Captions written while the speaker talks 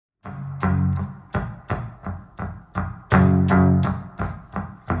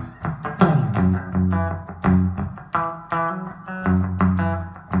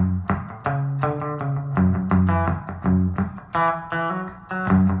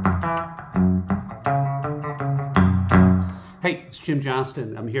Hey, it's Jim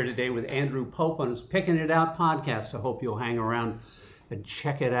Johnston. I'm here today with Andrew Pope on his Picking It Out podcast. I hope you'll hang around and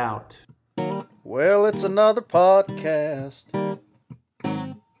check it out. Well, it's another podcast.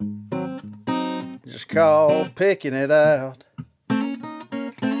 Just called Picking It Out.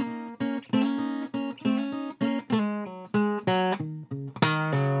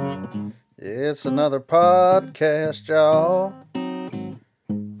 It's another podcast, y'all.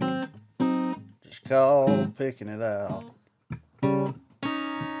 Just called Picking It Out.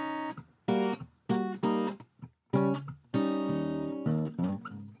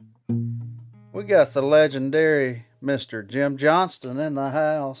 We got the legendary Mr. Jim Johnston in the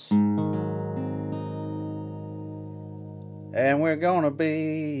house. And we're going to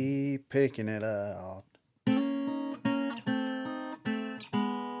be picking it out.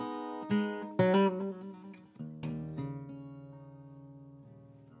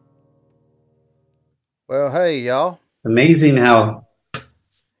 Well, hey, y'all. Amazing how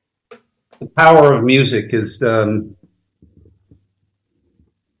the power of music is,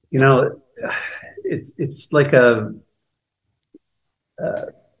 it's like a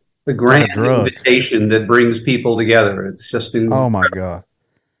grand invitation that brings people together. It's just oh my God,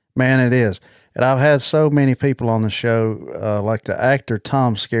 man, it is. And I've had so many people on the show, like the actor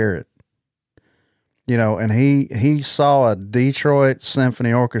Tom Skerritt, and he saw a Detroit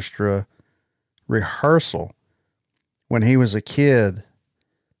Symphony Orchestra rehearsal when he was a kid,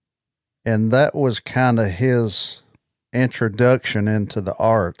 and that was kind of his introduction into the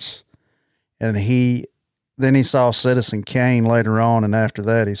arts. And then he saw Citizen Kane later on, and after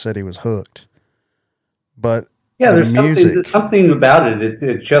that he said he was hooked. But yeah, there's something about it.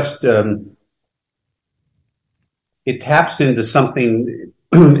 It just it taps into something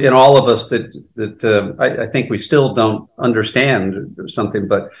in all of us that I think we still don't understand or something,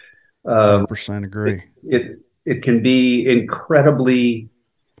 but 100% agree. It can be incredibly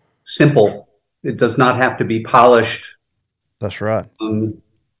simple. It does not have to be polished. That's right.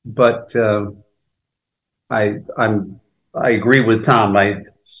 But I agree with Tom. I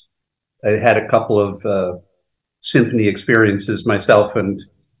had a couple of symphony experiences myself, and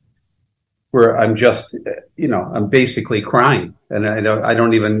where I'm just, I'm basically crying, and I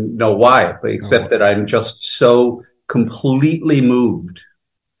don't even know why, except that I'm just so completely moved,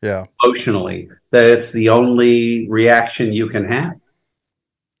 emotionally, that it's the only reaction you can have.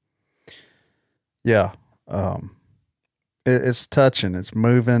 Yeah, it's touching, it's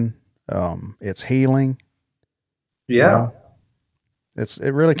moving, it's healing. Yeah,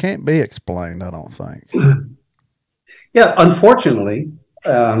 it really can't be explained, I don't think. Yeah, unfortunately,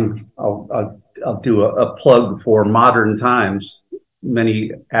 I'll do a plug for modern times,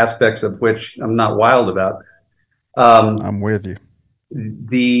 many aspects of which I'm not wild about. I'm with you.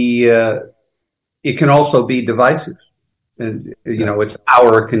 It can also be divisive, and its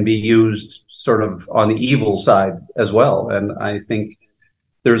power can be used sort of on the evil side as well. And I think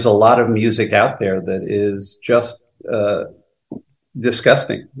there's a lot of music out there that is just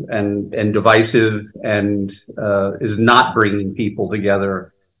disgusting and divisive, and is not bringing people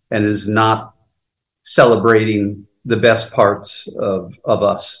together, and is not celebrating the best parts of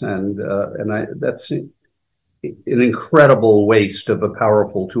us. And that's an incredible waste of a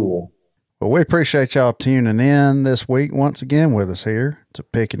powerful tool. Well, we appreciate y'all tuning in this week once again with us here to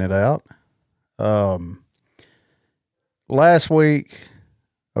Picking It Out. Last week,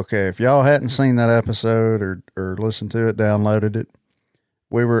 okay, if y'all hadn't seen that episode or listened to it, downloaded it,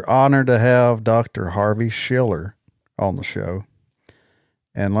 we were honored to have Dr. Harvey Schiller on the show.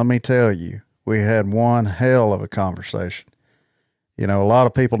 And let me tell you, we had one hell of a conversation. A lot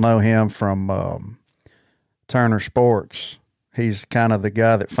of people know him from Turner Sports. He's kind of the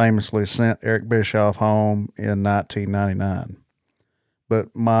guy that famously sent Eric Bischoff home in 1999.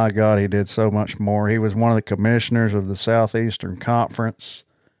 But my God, he did so much more. He was one of the commissioners of the Southeastern Conference.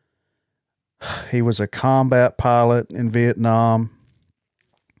 He was a combat pilot in Vietnam,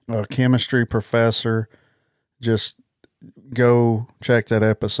 a chemistry professor. Just go check that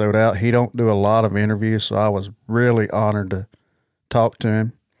episode out. He don't do a lot of interviews, so I was really honored to talk to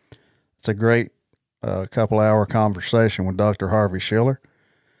him. It's a great couple-hour conversation with Dr. Harvey Schiller.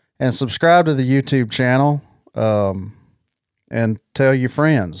 And subscribe to the YouTube channel, and tell your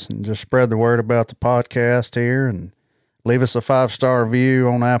friends, and just spread the word about the podcast here, and leave us a 5-star review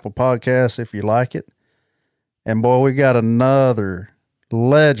on Apple Podcasts if you like it. And boy, we got another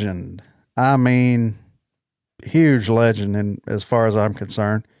legend. I mean, huge legend as far as I'm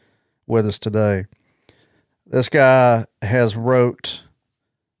concerned, with us today. This guy has wrote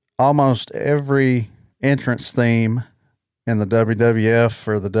almost every entrance theme in the WWF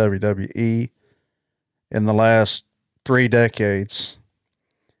or the WWE in the last 3 decades.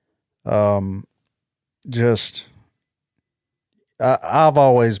 Just I've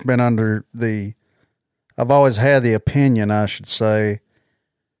always been I've always had the opinion, I should say,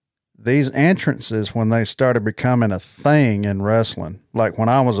 these entrances, when they started becoming a thing in wrestling, like when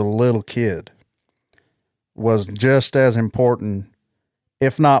I was a little kid, was just as important,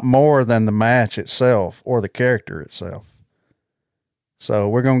 if not more, than the match itself or the character itself. So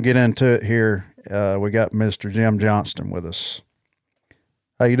we're going to get into it here. We got Mr. Jim Johnston with us.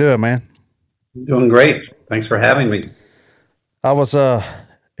 How you doing, man? Doing great. Thanks for having me. I was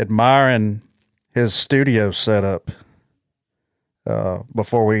admiring his studio setup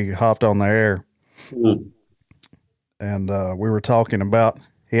before we hopped on the air. Mm. And we were talking about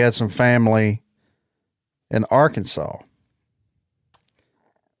he had some family in Arkansas.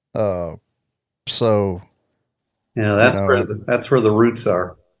 So yeah, that's where the roots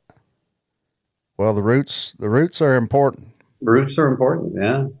are. Well, the roots are important. Roots are important.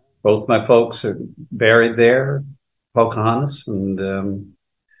 Yeah, both my folks are buried there, Pocahontas, and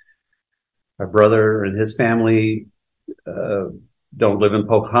my brother and his family don't live in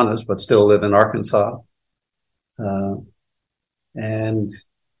Pocahontas, but still live in Arkansas. And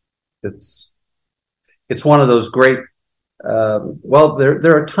it's one of those great. Well,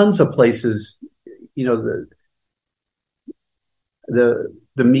 there are tons of places. You know,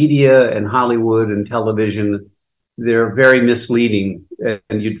 the media and Hollywood and television, they're very misleading,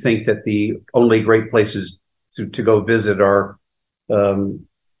 and you'd think that the only great places to go visit are,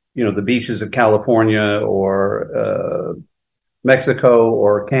 the beaches of California or Mexico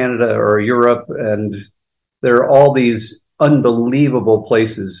or Canada or Europe, and there are all these unbelievable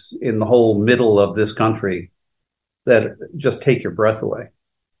places in the whole middle of this country that just take your breath away.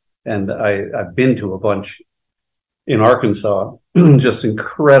 And I've been to a bunch in Arkansas, just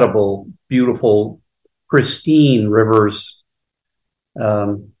incredible, beautiful, pristine rivers.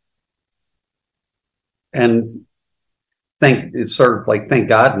 And thank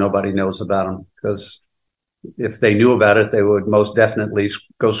God nobody knows about them, because if they knew about it, they would most definitely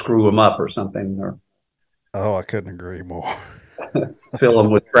go screw them up or something, or I couldn't agree more. fill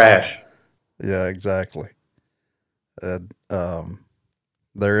them with trash. Yeah, exactly. And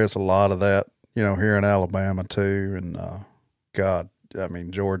there is a lot of that, here in Alabama too, and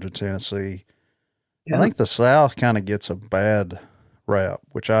Georgia, Tennessee. Yeah. I think the South kind of gets a bad rap,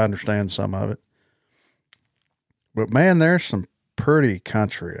 which I understand some of it. But man, there's some pretty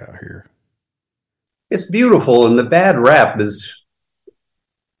country out here. It's beautiful, and the bad rap is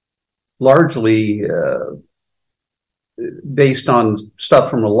largely based on stuff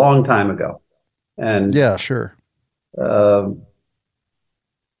from a long time ago. And yeah, sure.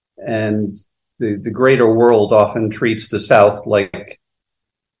 And the greater world often treats the South like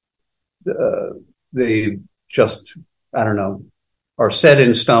they just, I don't know, are set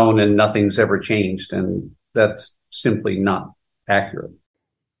in stone and nothing's ever changed. And that's simply not accurate.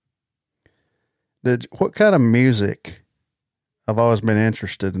 What kind of music? I've always been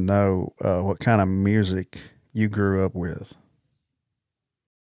interested to know what kind of music you grew up with.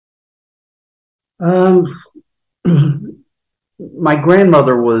 My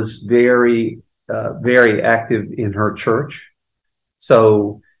grandmother was very, very active in her church.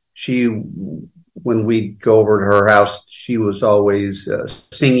 So when we'd go over to her house, she was always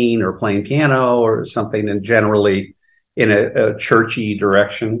singing or playing piano or something, and generally in a churchy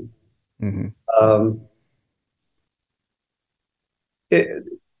direction. Mm-hmm.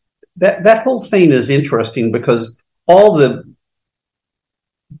 That whole thing is interesting because for the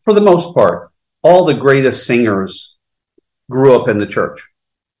most part, all the greatest singers grew up in the church.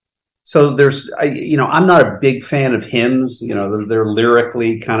 So I'm not a big fan of hymns. They're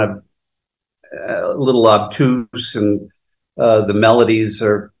lyrically kind of a little obtuse, and the melodies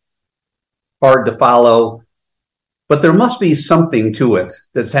are hard to follow. But there must be something to it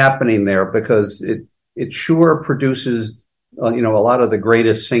that's happening there, because it sure produces, a lot of the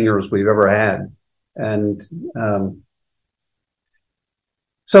greatest singers we've ever had. And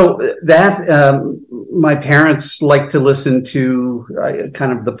so that my parents like to listen to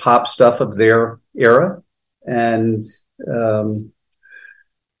kind of the pop stuff of their era. And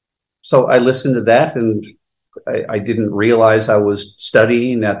so I listened to that, and I didn't realize I was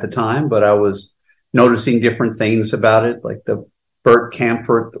studying at the time, but I was noticing different things about it, like the Bert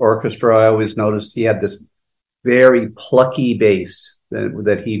Kaempfert Orchestra. I always noticed he had this very plucky bass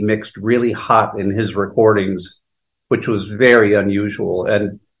that he mixed really hot in his recordings, which was very unusual.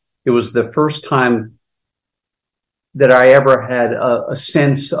 And it was the first time that I ever had a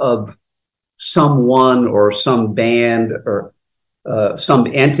sense of someone or some band or some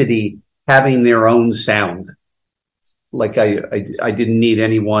entity having their own sound. like I didn't need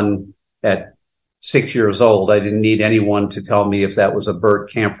anyone at 6 years old. I didn't need anyone to tell me if that was a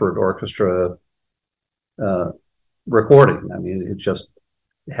Burt Camford Orchestra recording. I mean, it just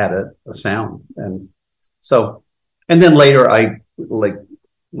had a sound. And so, and then later I, like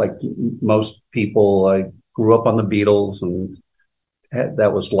most people, I grew up on the Beatles, and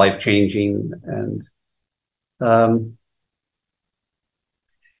that was life changing. And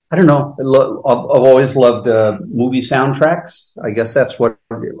I don't know. I've always loved movie soundtracks. I guess that's what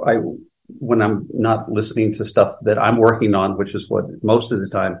when I'm not listening to stuff that I'm working on, which is what most of the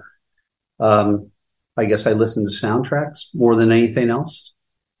time. I guess I listen to soundtracks more than anything else.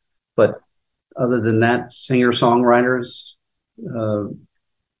 But other than that, singer-songwriters,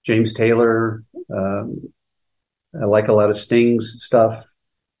 James Taylor, I like a lot of Sting's stuff.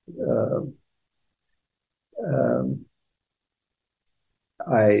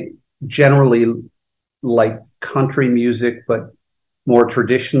 I generally like country music, but more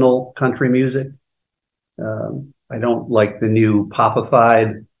traditional country music. I don't like the new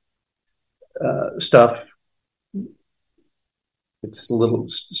popified stuff. It's a little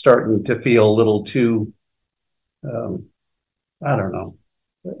starting to feel a little too, I don't know,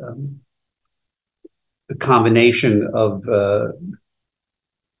 the combination of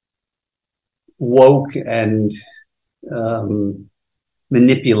woke and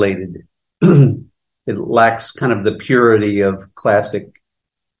manipulated. It lacks kind of the purity of classic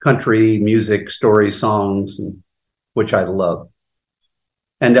country music, story songs, which I love.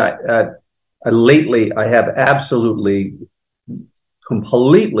 And I lately I have absolutely,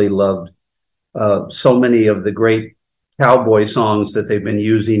 completely loved so many of the great cowboy songs that they've been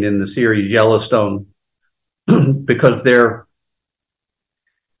using in the series Yellowstone, because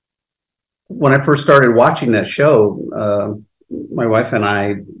when I first started watching that show, my wife and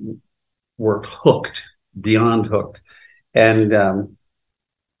I were hooked, beyond hooked. And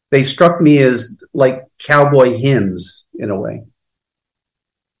they struck me as like cowboy hymns in a way.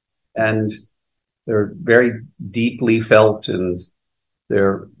 And they're very deeply felt, and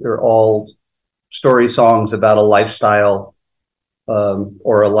they're all story songs about a lifestyle,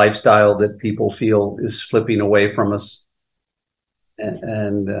 or a lifestyle that people feel is slipping away from us,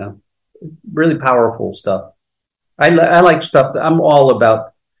 and really powerful stuff. I like stuff that I'm all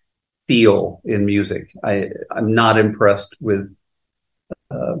about feel in music. I'm not impressed with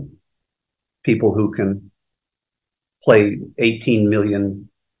people who can play 18 million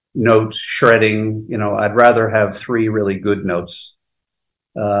notes shredding. You know, I'd rather have 3 really good notes.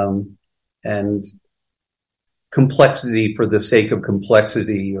 And complexity for the sake of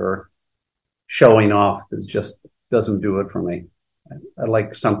complexity or showing off just doesn't do it for me. I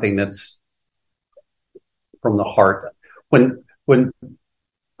like something that's from the heart. When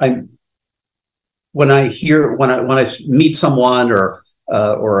I meet someone,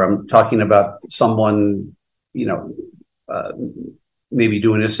 or I'm talking about someone, you know, maybe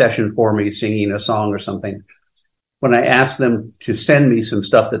doing a session for me, singing a song or something, when I ask them to send me some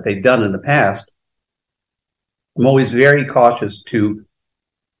stuff that they've done in the past, I'm always very cautious to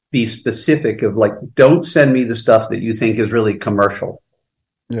be specific of, like, don't send me the stuff that you think is really commercial.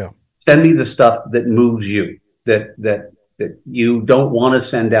 Yeah. Send me the stuff that moves you, that you don't want to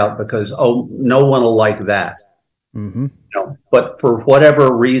send out because, oh, no one will like that. Mm-hmm. You know, but for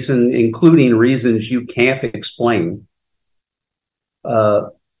whatever reason, including reasons you can't explain,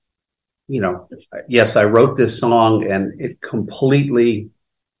 you know, yes, I wrote this song and it completely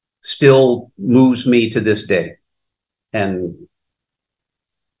still moves me to this day. And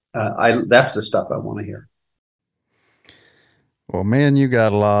that's the stuff I want to hear. Well, me and you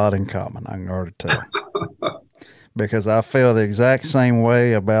got a lot in common, I can already tell. Because I feel the exact same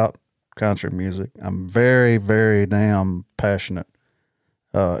way about country music. I'm very, very damn passionate.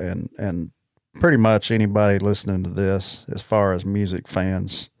 And pretty much anybody listening to this, as far as music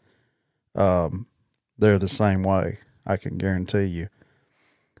fans, they're the same way. I can guarantee you.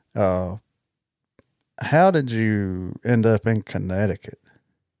 How did you end up in Connecticut?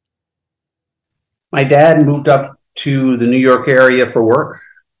 My dad moved up to the New York area for work.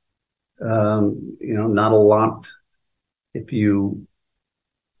 You know, not a lot. If you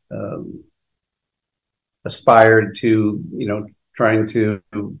aspired to, you know, trying to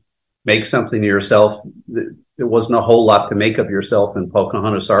make something of yourself, there wasn't a whole lot to make of yourself in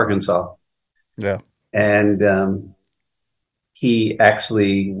Pocahontas, Arkansas. Yeah. And he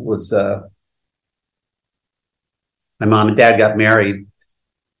actually was, my mom and dad got married.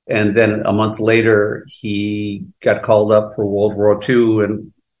 And then a month later, he got called up for World War II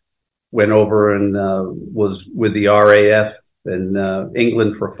and went over and was with the RAF in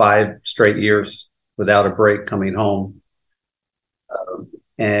England for 5 straight years without a break coming home.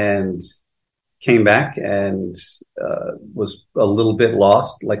 and came back and was a little bit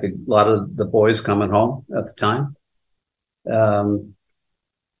lost, like a lot of the boys coming home at the time. Um,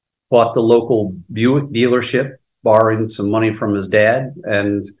 Bought the local Buick dealership, borrowing some money from his dad,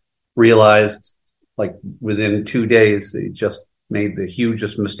 and realized, like, within 2 days, he just made the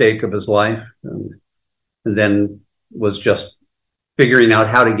hugest mistake of his life, and then was just figuring out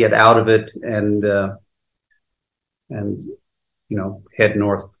how to get out of it and head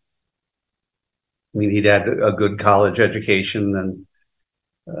north. I mean, he'd had a good college education and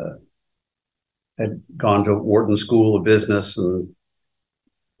had gone to Wharton School of Business, and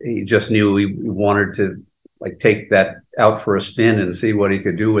he just knew he wanted to, like, take that out for a spin and see what he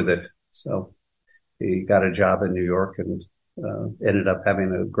could do with it. So he got a job in New York and ended up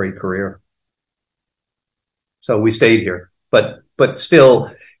having a great career. So we stayed here, but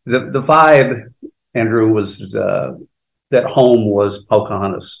still, the vibe, Andrew, was that home was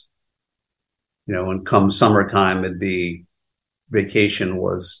Pocahontas. And come summertime, it'd be vacation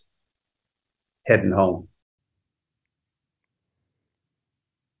was heading home.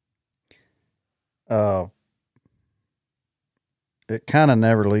 It kind of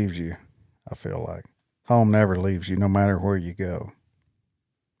never leaves you. I feel like home never leaves you, no matter where you go.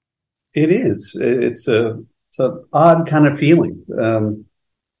 It is. It's an odd kind of feeling. I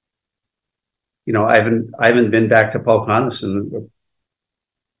haven't been back to Pocahontas in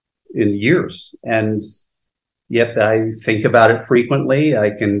years, and yet I think about it frequently.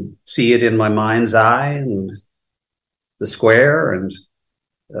 I can see it in my mind's eye, and the square, and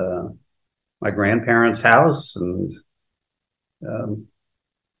my grandparents' house, and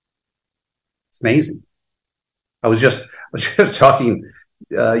it's amazing. I was just talking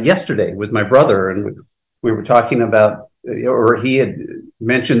yesterday with my brother, and we were talking about, or he had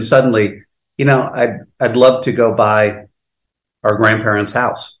mentioned suddenly, I'd love to go by our grandparents'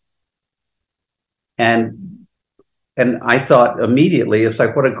 house, and I thought immediately, it's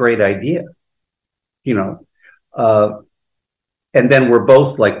like, what a great idea, and then we're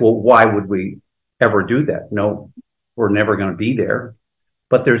both like, well, why would we ever do that? No, we're never going to be there.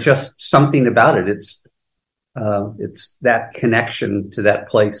 But there's just something about it. It's that connection to that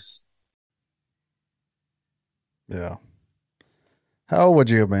place. Yeah. How old would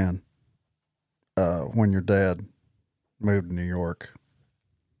you have been when your dad moved to New York?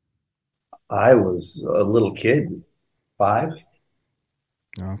 I was a little kid, 5.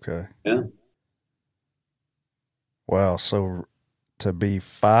 Okay. Yeah. Wow. So to be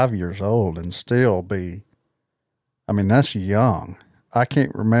 5 years old and still be, I mean, that's young. I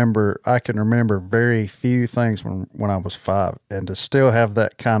can remember very few things when I was 5, and to still have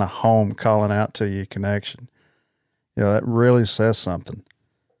that kind of home calling out to you connection, that really says something.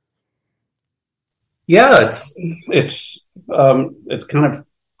 Yeah, it's kind of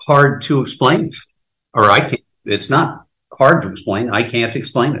hard to explain, or I can't. It's not hard to explain. I can't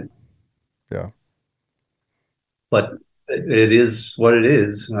explain it. Yeah. But it is what it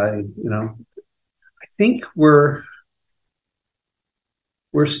is. I think we're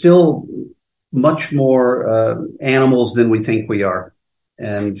still much more animals than we think we are.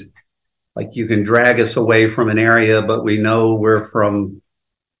 And, like, you can drag us away from an area, but we know we're from,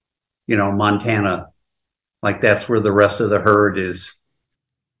 Montana. Like, that's where the rest of the herd is.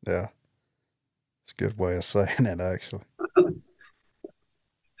 Yeah. It's a good way of saying it, actually.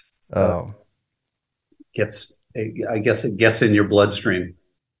 I guess it gets in your bloodstream.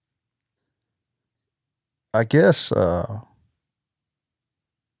 I guess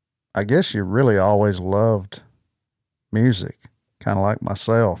you really always loved music, kind of like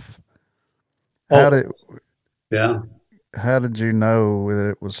myself. How did you know that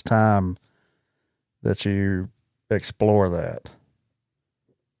it was time that you explore that?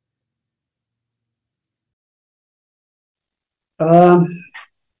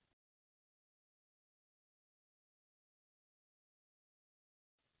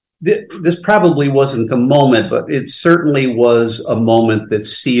 This probably wasn't the moment, but it certainly was a moment that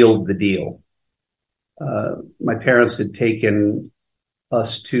sealed the deal. My parents had taken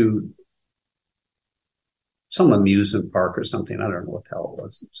us to some amusement park or something. I don't know what the hell it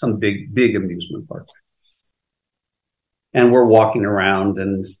was. Some big amusement park. And we're walking around,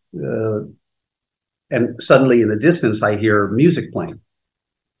 and suddenly in the distance, I hear music playing,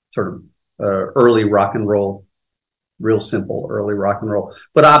 sort of early rock and roll, real simple early rock and roll,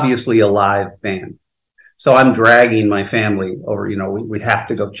 but obviously a live band. So I'm dragging my family over, we have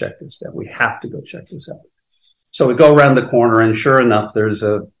to go check this out. We have to go check this out. So we go around the corner, and sure enough, there's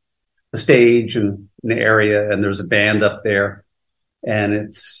a stage in the area, and there's a band up there, and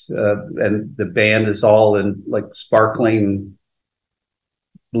it's and the band is all in, like, sparkling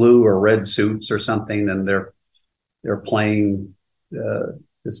blue or red suits or something, and they're playing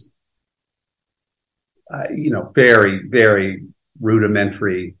this, very, very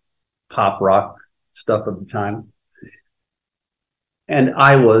rudimentary pop rock stuff of the time. And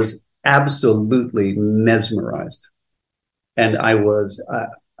I was absolutely mesmerized. And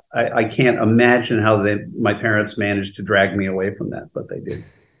I can't imagine how my parents managed to drag me away from that, but they did,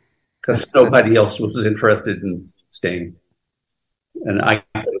 because nobody else was interested in staying. And I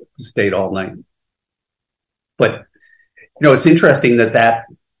stayed all night. But, it's interesting that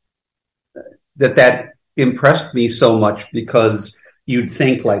impressed me so much, because you'd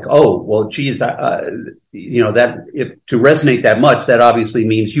think like, oh, well, geez, that if to resonate that much, that obviously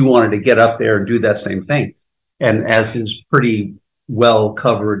means you wanted to get up there and do that same thing. And as is pretty well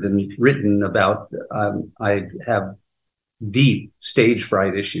covered and written about, I have deep stage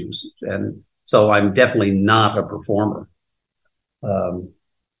fright issues. And so I'm definitely not a performer.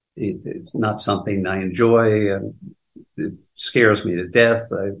 It's not something I enjoy, and it scares me to death.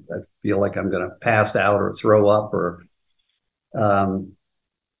 I feel like I'm going to pass out or throw up,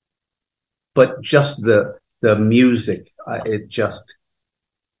 but just the music, it just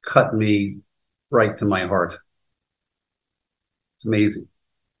cut me right to my heart. It's amazing.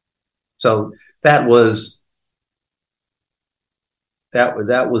 So that was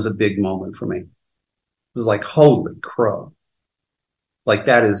a big moment for me. It was like, holy crow. Like,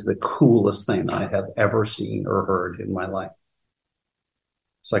 that is the coolest thing I have ever seen or heard in my life.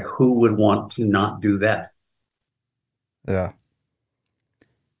 It's like, who would want to not do that? Yeah.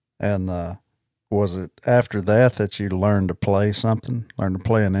 And was it after that you learned to play something, learned to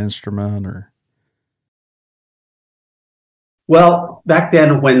play an instrument, or? Well, back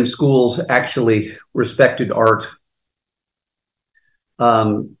then when schools actually respected art,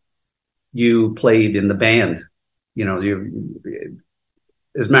 you played in the band.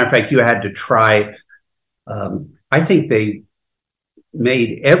 As a matter of fact, you had to try. I think they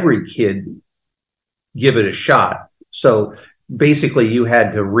made every kid give it a shot. So basically, you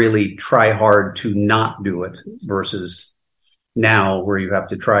had to really try hard to not do it, versus now where you have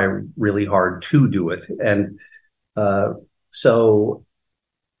to try really hard to do it. And so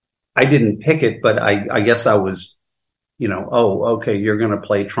I didn't pick it, but I guess I was, oh, okay, you're going to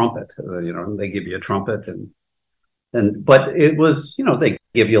play trumpet. They give you a trumpet, but it was, they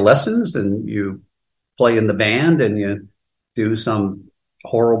give you lessons, and you play in the band, and you do some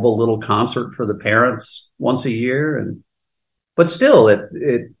horrible little concert for the parents once a year. But still,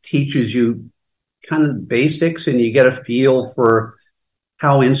 it teaches you kind of the basics, and you get a feel for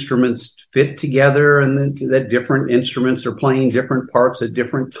how instruments fit together, and that different instruments are playing different parts at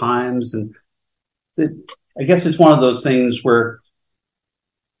different times. And I guess it's one of those things where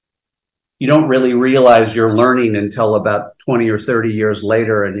you don't really realize you're learning until about 20 or 30 years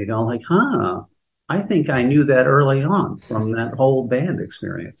later, and you go like, I think I knew that early on from that whole band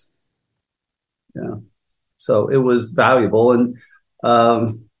experience. Yeah. So it was valuable. And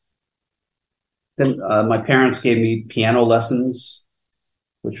then my parents gave me piano lessons,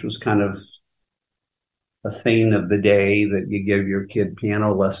 which was kind of a thing of the day, that you give your kid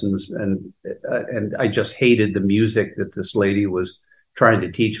piano lessons. And I just hated the music that this lady was trying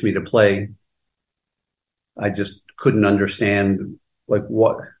to teach me to play. I just couldn't understand, like,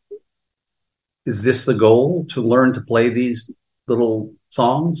 what is this the goal, to learn to play these little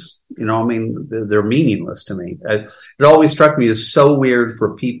songs? They're meaningless to me. It always struck me as so weird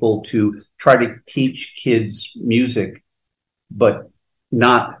for people to try to teach kids music, but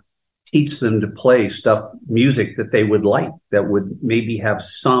not teach them to play music that they would like, that would maybe have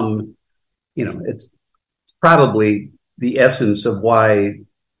some, it's probably the essence of why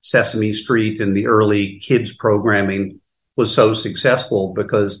Sesame Street and the early kids programming was so successful,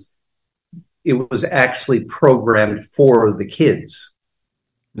 because it was actually programmed for the kids.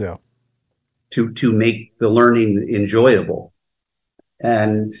 Yeah. To make the learning enjoyable.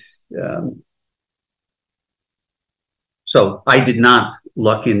 And so I did not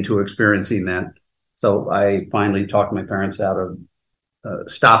luck into experiencing that. So I finally talked my parents out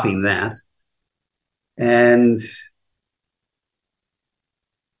of stopping that. And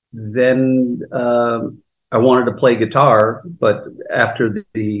then I wanted to play guitar, but after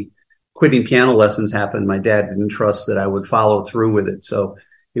the quitting piano lessons happened, my dad didn't trust that I would follow through with it. So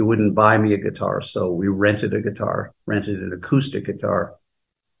he wouldn't buy me a guitar. So we rented an acoustic guitar,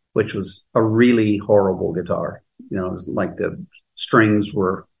 which was a really horrible guitar. It was like the strings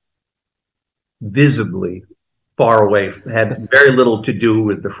were visibly far away, had very little to do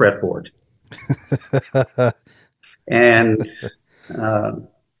with the fretboard. And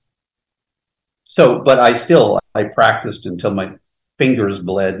but I practiced until my fingers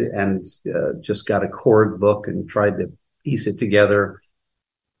bled, and just got a chord book and tried to piece it together.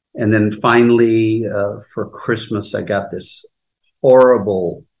 And then finally, for Christmas, I got this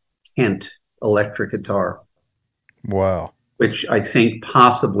horrible Kent electric guitar. Wow. Which I think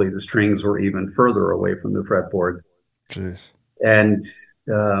possibly the strings were even further away from the fretboard. Jeez. And,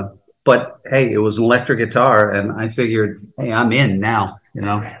 but hey, it was an electric guitar, and I figured, hey, I'm in now,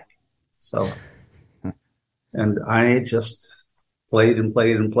 So, and I just played and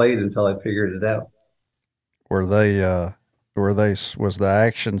played and played until I figured it out. Was the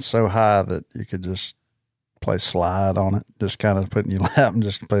action so high that you could just play slide on it, just kind of put in your lap and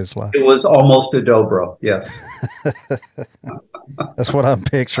just play slide? It was almost a dobro, yes. That's what I'm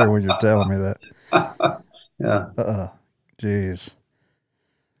picturing when you're telling me that. Yeah. Geez.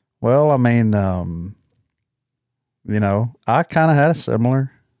 Well, I mean, I kind of had a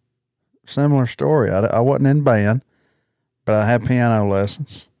similar story. I wasn't in band, but I had piano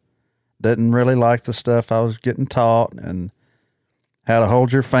lessons. Didn't really like the stuff I was getting taught, and how to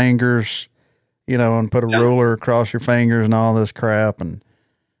hold your fingers, and put a ruler across your fingers and all this crap. And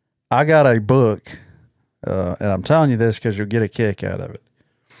I got a book, and I'm telling you this because you'll get a kick out of it.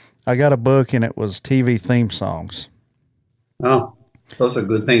 I got a book, and it was TV theme songs. Oh, those are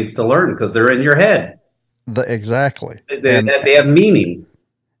good things to learn because they're in your head. Exactly. They have meaning.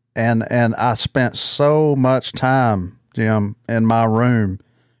 And I spent so much time, Jim, in my room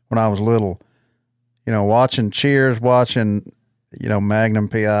when I was little, watching Cheers, watching, Magnum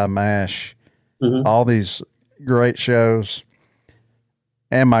PI, MASH, all these great shows.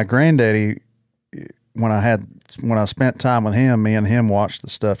 And my granddaddy, when I spent time with him, me and him watched the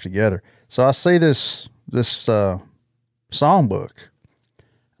stuff together. So I see this songbook.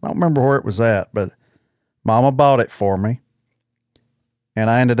 I don't remember where it was at, but Mama bought it for me. And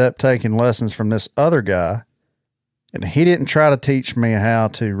I ended up taking lessons from this other guy. And he didn't try to teach me how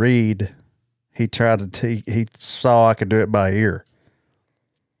to read. He he saw I could do it by ear.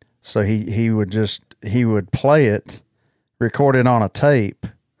 So he would play it, record it on a tape,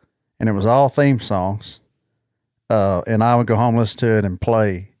 and it was all theme songs. And I would go home, listen to it, and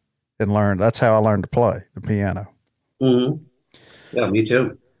play and learn. That's how I learned to play the piano. Mm-hmm. Yeah, me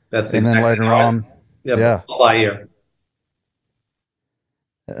too. That's and then later on, by ear.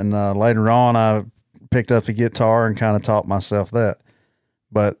 And later on, I picked up the guitar and kind of taught myself that.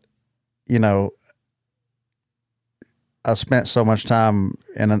 But, I spent so much time,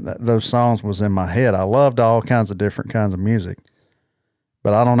 and those songs was in my head. I loved all kinds of different kinds of music,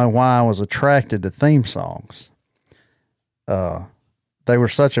 but I don't know why I was attracted to theme songs. They were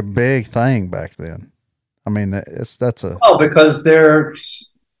such a big thing back then. I mean, because they're,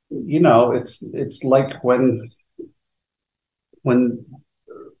 it's like when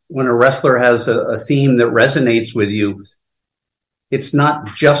a wrestler has a theme that resonates with you, it's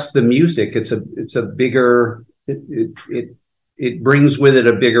not just the music. It's a bigger, it brings with it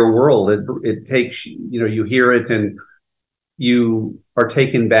a bigger world. It takes, you hear it and you are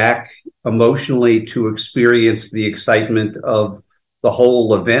taken back emotionally to experience the excitement of the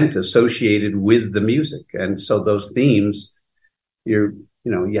whole event associated with the music. And so those themes, you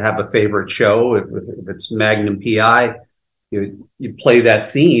have a favorite show. If it's Magnum PI, you play that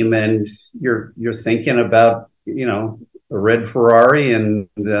theme and you're thinking about, a red Ferrari and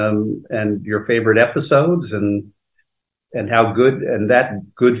your favorite episodes and how good, and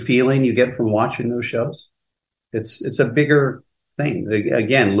that good feeling you get from watching those shows. It's a bigger thing.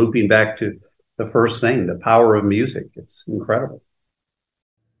 Again, looping back to the first thing, the power of music. It's incredible.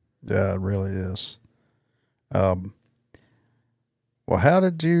 Yeah, it really is. Well, how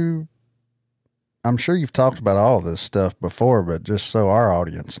did you, I'm sure you've talked about all of this stuff before, but just so our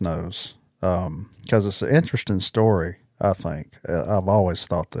audience knows, because it's an interesting story, I think. I've always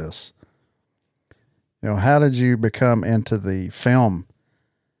thought this. How did you become into the film,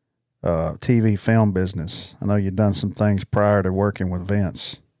 TV film business? I know you've done some things prior to working with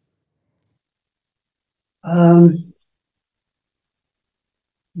Vince.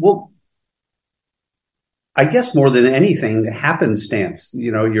 Well, I guess more than anything, happenstance.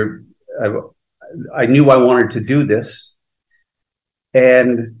 I knew I wanted to do this,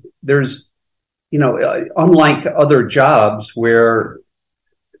 and there's, unlike other jobs where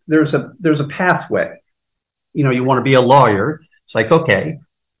there's a pathway. You want to be a lawyer. It's like, okay,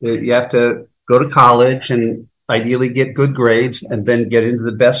 you have to go to college and ideally get good grades and then get into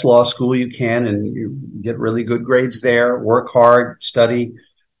the best law school you can, and you get really good grades there, work hard, study,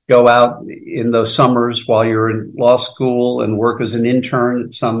 go out in those summers while you're in law school and work as an intern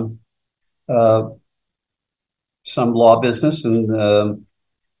at some law business. And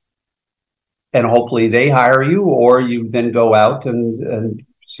and hopefully they hire you, or you then go out and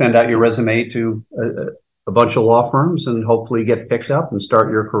send out your resume to a bunch of law firms and hopefully get picked up and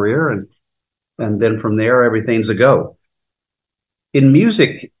start your career. And then from there, everything's a go. In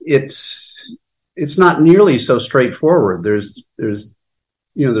music, it's not nearly so straightforward. There's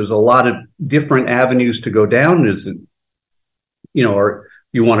a lot of different avenues to go down. Or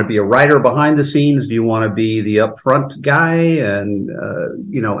you want to be a writer behind the scenes? Do you want to be the upfront guy and,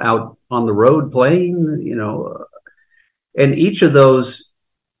 out on the road playing, and each of those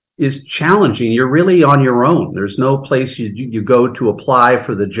is challenging. You're really on your own. There's no place you go to apply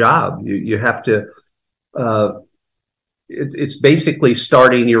for the job. You have to, it's basically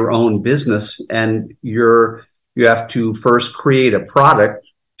starting your own business, and you have to first create a product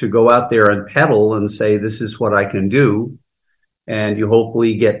to go out there and peddle and say, this is what I can do. And you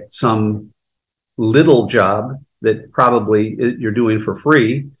hopefully get some little job that probably you're doing for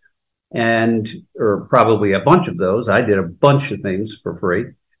free, or probably a bunch of those. I did a bunch of things for free,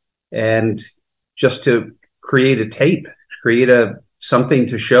 and just to create a tape, create something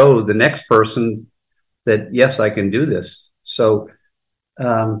to show the next person that, yes, I can do this. So,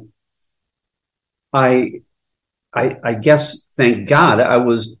 I guess, thank God, I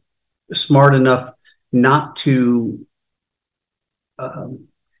was smart enough not to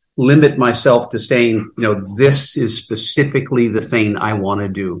limit myself to saying, this is specifically the thing I want to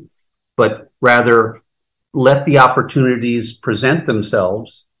do, but rather let the opportunities present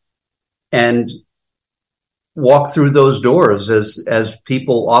themselves and walk through those doors as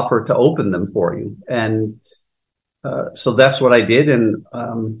people offer to open them for you. And so that's what I did. And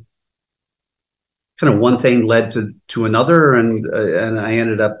kind of one thing led to another, and I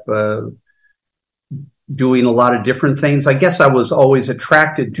ended up doing a lot of different things. I guess I was always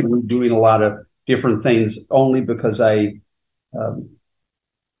attracted to doing a lot of different things only because I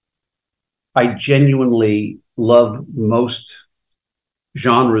genuinely love most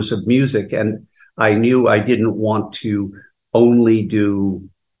genres of music, and I knew I didn't want to only do,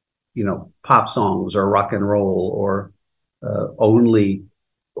 pop songs or rock and roll or only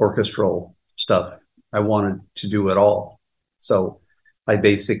orchestral stuff. I wanted to do it all. So I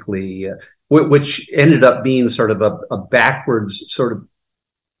basically, which ended up being sort of a backwards sort of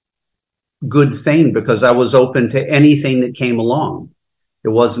good thing, because I was open to anything that came along. It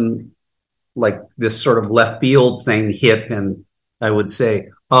wasn't like this sort of left field thing hit and I would say,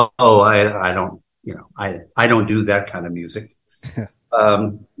 I don't, I don't do that kind of music.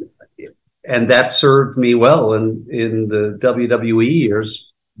 And that served me well in the WWE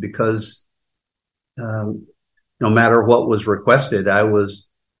years, because no matter what was requested, I was,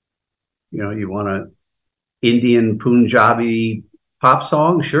 you want an Indian Punjabi pop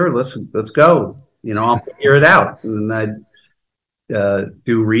song? Sure, let's go. I'll figure it out. And I'd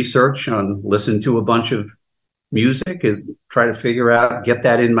do research listen to a bunch of music, try to figure out, get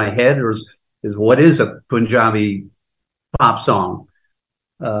that in my head, or is what is a Punjabi pop song.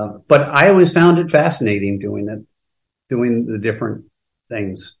 But I always found it fascinating doing the different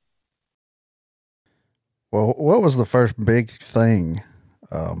things. Well, what was the first big thing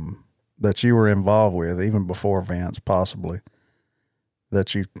that you were involved with, even before Vance, possibly,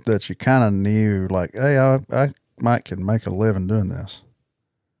 that you kind of knew, like, hey, I might can make a living doing this?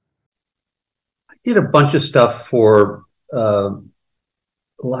 I did a bunch of stuff for a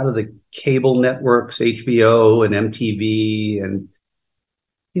lot of the cable networks, HBO and MTV, and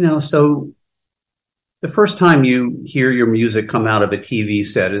so the first time you hear your music come out of a TV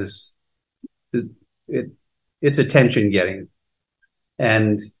set is it's attention getting,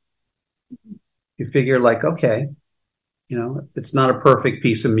 and you figure, like, okay, it's not a perfect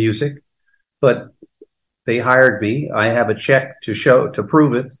piece of music, but they hired me. I have a check to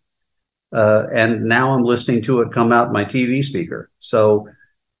prove it. And now I'm listening to it come out my TV speaker. So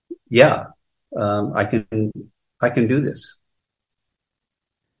yeah, I can do this.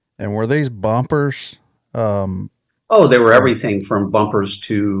 And were these bumpers? They were everything from bumpers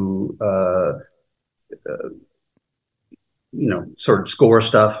to, sort of score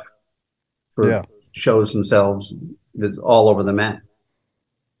stuff for shows themselves. It's all over the map.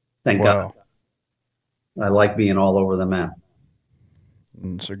 Thank God. I like being all over the map.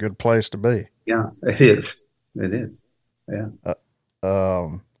 It's a good place to be. Yeah, it is. It is. Yeah.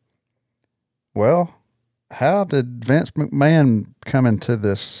 Well, how did Vince McMahon come into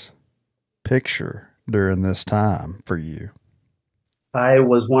this picture during this time for you? I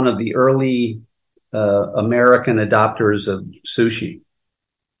was one of the early American adopters of sushi.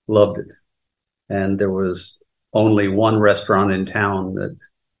 Loved it. And there was only one restaurant in town, that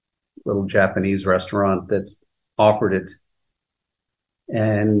little Japanese restaurant, that offered it.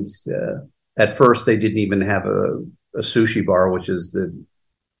 And at first they didn't even have a sushi bar, which is the,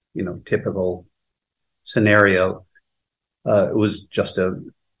 typical scenario. It was just a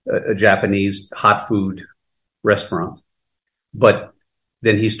Japanese hot food restaurant. But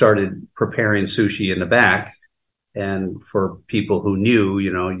then he started preparing sushi in the back. And for people who knew,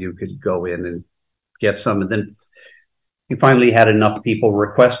 you could go in and get some. And then he finally had enough people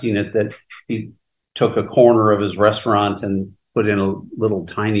requesting it that he took a corner of his restaurant and put in a little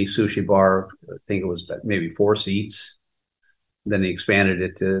tiny sushi bar. I think it was maybe 4 seats. Then he expanded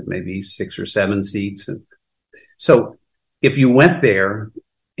it to maybe 6 or 7 seats. And so if you went there,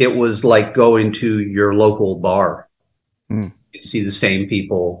 it was like going to your local bar. Mm. You'd see the same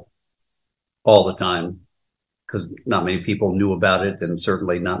people all the time because not many people knew about it, and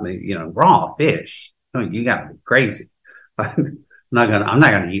certainly not many, raw fish. Oh, you got to be crazy. I'm not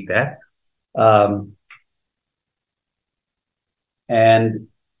gonna eat that. And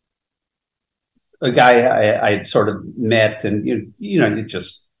a guy I sort of met, and you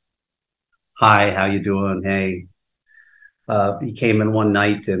just, hi, how you doing? Hey, he came in one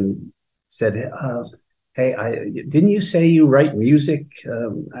night and said, "Hey, didn't you say you write music?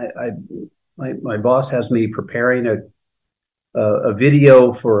 My boss has me preparing a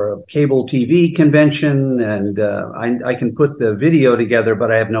video for a cable TV convention, and I can put the video together,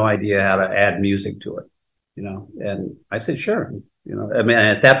 but I have no idea how to add music to it." And I said, "Sure." I mean,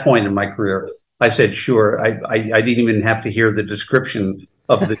 at that point in my career, I said, "Sure." I didn't even have to hear the description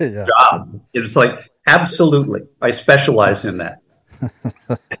of the Yeah. job. It's like, absolutely, I specialize in that.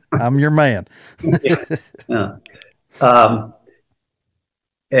 I'm your man. Yeah.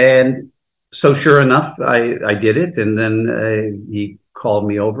 And so sure enough, I did it. And then he called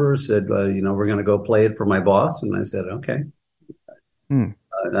me over, said, we're going to go play it for my boss. And I said, okay. Hmm.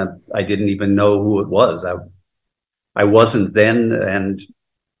 I didn't even know who it was. I wasn't then, and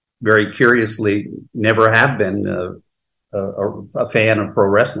very curiously never have been a fan of pro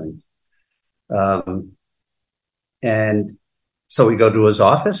wrestling. And so we go to his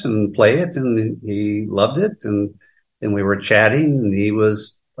office and play it, and he loved it. And we were chatting, and he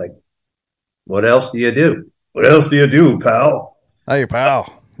was like, "What else do you do? What else do you do, pal?" Hey,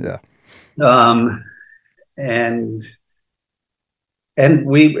 pal. Yeah. And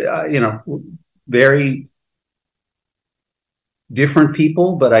we, very different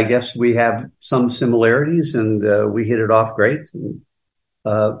people, but I guess we have some similarities, and we hit it off great.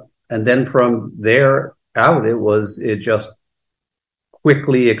 And then from there out, it just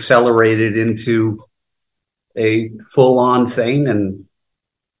quickly accelerated into a full-on thing, and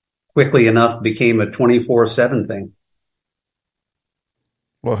quickly enough became a 24/7 thing.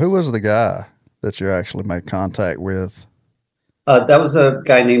 Well, who was the guy that you actually made contact with? That was a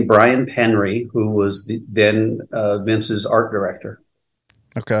guy named Brian Penry, who was then Vince's art director.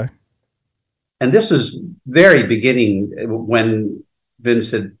 Okay. And this is very beginning when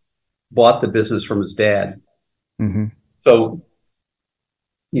Vince had bought the business from his dad. Mm-hmm. So,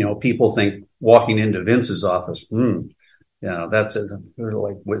 people think walking into Vince's office, that's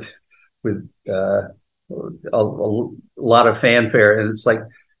like with a lot of fanfare. And it's like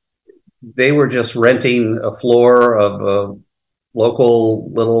they were just renting a floor of a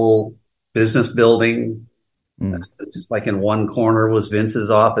local little business building. Mm. It's like in one corner was Vince's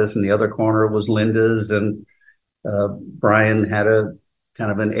office, and the other corner was Linda's, and Brian had a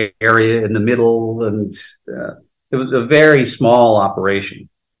kind of an area in the middle, and it was a very small operation.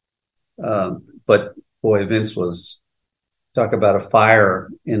 But boy, Vince was, talk about a fire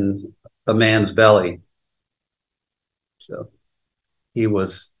in a man's belly. So he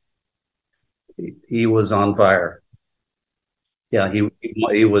was on fire. Yeah, he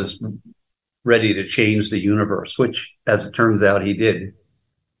was ready to change the universe, which, as it turns out, he did.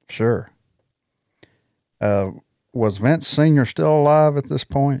 Sure. Was Vince Sr. still alive at this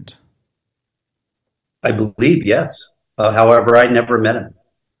point? I believe, yes. However, I never met him.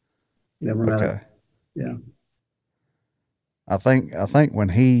 Never met him. Yeah. I think when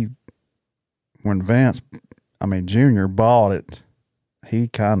Vince, Junior bought it, he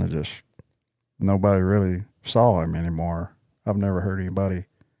kind of just, nobody really saw him anymore. I've never heard anybody.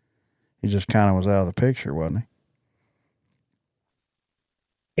 He just kind of was out of the picture, wasn't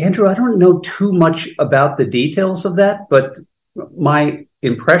he? Andrew, I don't know too much about the details of that, but my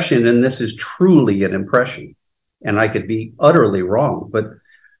impression, and this is truly an impression, and I could be utterly wrong, but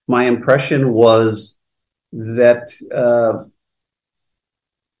my impression was that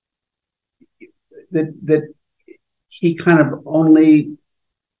that he kind of only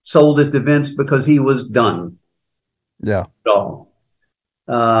sold it to Vince because he was done. Yeah. So,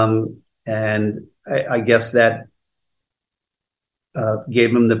 and I guess that gave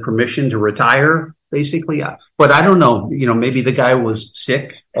him the permission to retire, basically. But I don't know, maybe the guy was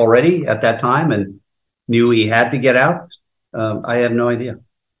sick already at that time and knew he had to get out. I have no idea.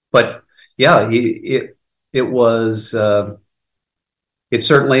 But yeah, it was, it's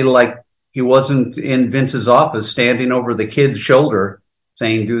certainly like he wasn't in Vince's office standing over the kid's shoulder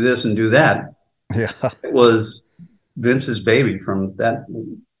saying, do this and do that. Yeah. It was Vince's baby from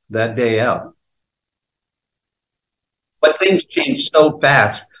that day out. But things changed so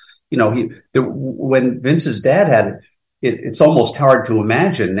fast. When Vince's dad had it's almost hard to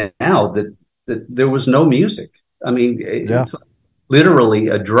imagine now that there was no music. I mean, it's literally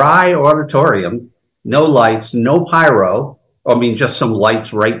a dry auditorium, no lights, no pyro. I mean, just some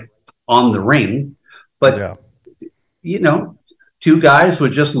lights right on the ring. But, two guys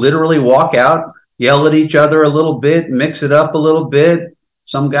would just literally walk out, yell at each other a little bit, mix it up a little bit.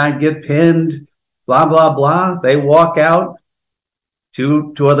 Some guy get pinned, blah, blah, blah. They walk out.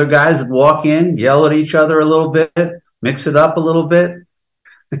 Two other guys would walk in, yell at each other a little bit, mix it up a little bit,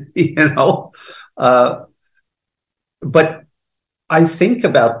 But I think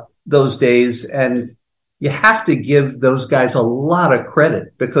about those days, and you have to give those guys a lot of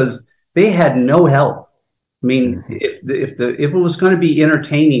credit because they had no help. I mean, if it was going to be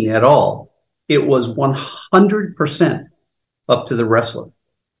entertaining at all, it was 100% up to the wrestler.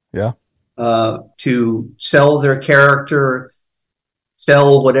 Yeah. To sell their character,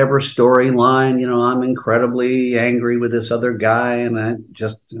 sell whatever storyline. I'm incredibly angry with this other guy, and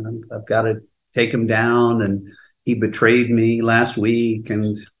I've got to take him down, and he betrayed me last week,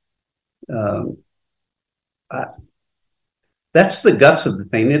 and that's the guts of the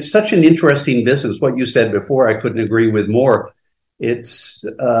thing. It's such an interesting business. What you said before, I couldn't agree with more. It's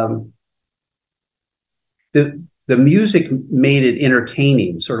the music made it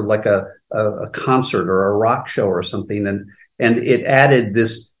entertaining, sort of like a concert or a rock show or something, and it added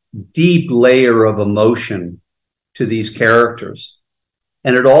this deep layer of emotion to these characters,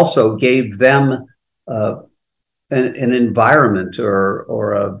 and it also gave them an environment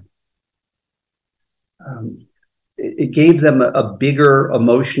it gave them a bigger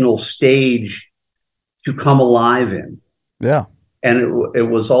emotional stage to come alive in. Yeah. And it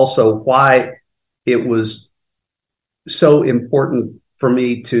was also why it was so important for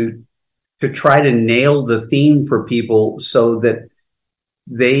me to try to nail the theme for people so that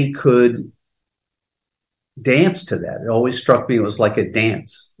they could dance to that. It always struck me it was like a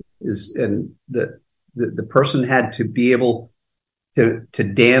dance, and the person had to be able to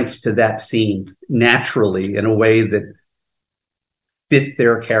dance to that theme naturally in a way that fit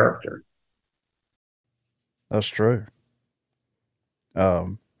their character. That's true.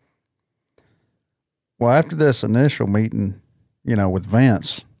 Well, after this initial meeting, with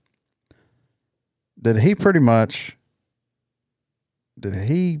Vince, did he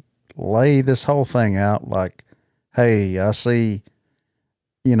lay this whole thing out like, hey, I see,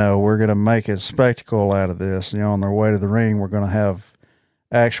 we're going to make a spectacle out of this, on their way to the ring, we're going to have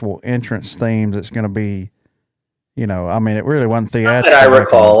actual entrance themes. It's going to be, it really wasn't theatrical. Not that I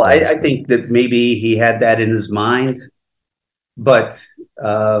recall. I think that maybe he had that in his mind, but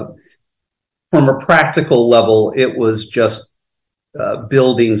from a practical level, it was just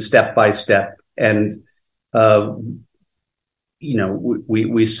building step by step. And,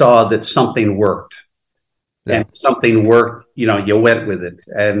 we saw that something worked. Yeah. And something worked, you went with it.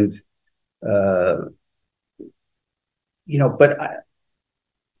 And, but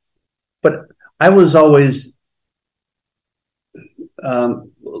I was always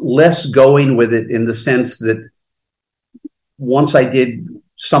less going with it in the sense that once I did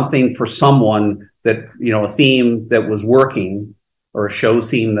something for someone that, a theme that was working or a show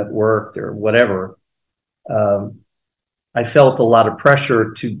theme that worked or whatever, I felt a lot of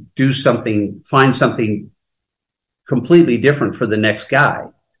pressure to do something, find something completely different for the next guy.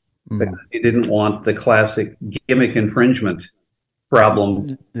 Because you didn't want the classic gimmick infringement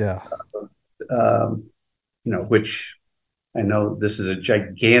problem. Yeah. Which I know this is a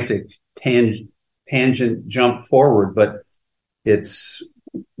gigantic tangent jump forward, but it's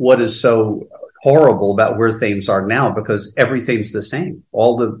what is so horrible about where things are now, because everything's the same.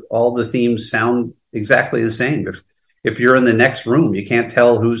 All the themes sound exactly the same. If you're in the next room, you can't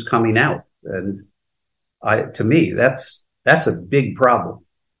tell who's coming out. And to me, that's a big problem.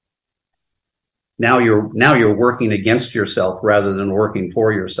 Now you're working against yourself rather than working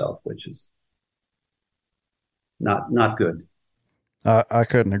for yourself, which is not good. I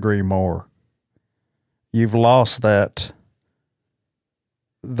couldn't agree more. You've lost that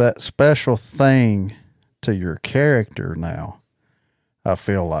special thing to your character now, I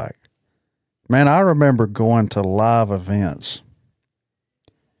feel like. Man, I remember going to live events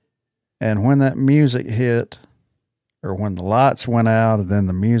And when that music hit, or when the lights went out and then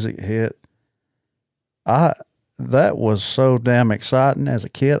the music hit, that was so damn exciting as a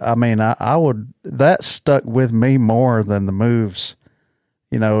kid. I mean, I would, that stuck with me more than the moves,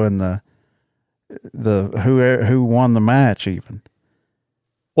 and who won the match even.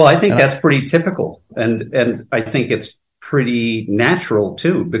 Well, I think that's pretty typical, and I think it's pretty natural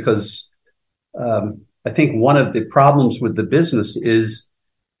too, because I think one of the problems with the business is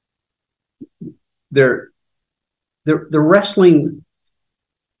the wrestling.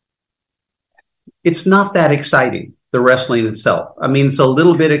 It's not that exciting, the wrestling itself. I mean, it's a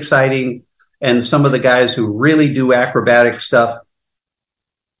little bit exciting, and some of the guys who really do acrobatic stuff,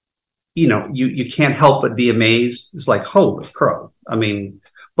 you can't help but be amazed. It's like, holy crow. I mean,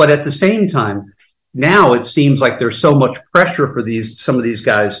 but at the same time, now it seems like there's so much pressure for some of these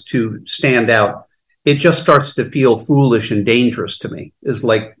guys to stand out. It just starts to feel foolish and dangerous to me. It's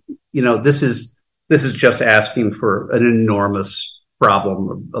like, this is just asking for an enormous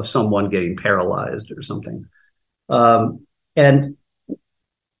problem of someone getting paralyzed or something. And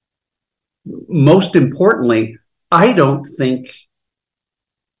most importantly, I don't think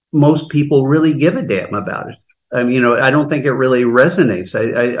most people really give a damn about it. I mean, I don't think it really resonates.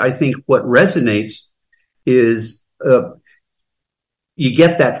 I think what resonates is you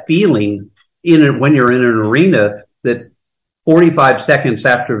get that feeling when you're in an arena that 45 seconds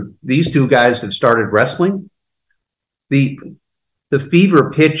after these two guys have started wrestling, the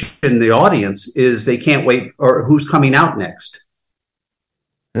fever pitch in the audience is they can't wait, or who's coming out next.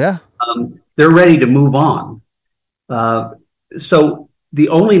 Yeah. They're ready to move on. So the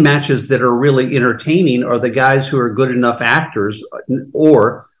only matches that are really entertaining are the guys who are good enough actors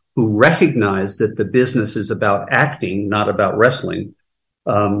or who recognize that the business is about acting, not about wrestling,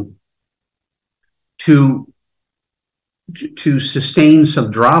 to sustain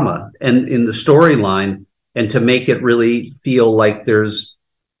some drama and in the storyline, and to make it really feel like there's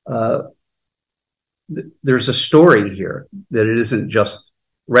a story here, that it isn't just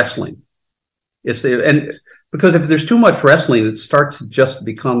wrestling. And because if there's too much wrestling, it starts to just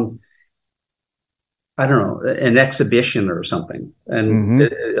become, I don't know, an exhibition or something, and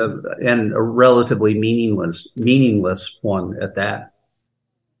and a relatively meaningless one at that.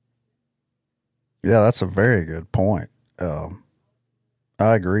 Yeah, that's a very good point. I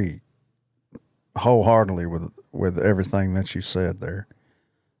agree wholeheartedly with everything that you said there.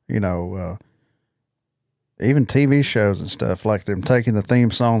 Even TV shows and stuff, like them taking the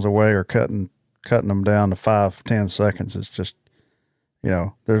theme songs away or cutting them down to 5-10 seconds. It's just,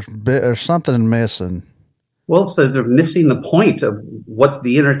 there's something missing. Well, so they're missing the point of what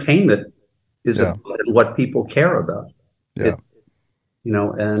the entertainment is about and what people care about. Yeah.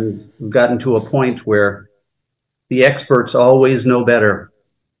 And we've gotten to a point where the experts always know better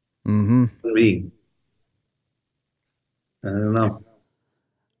than me. I don't know.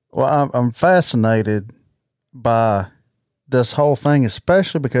 Well, I'm fascinated by this whole thing,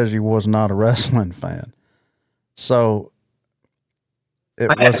 especially because you was not a wrestling fan. So I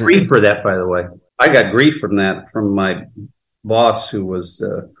got grief for that, by the way. I got grief from my boss, who was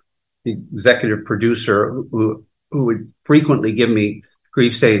the executive producer, who would frequently give me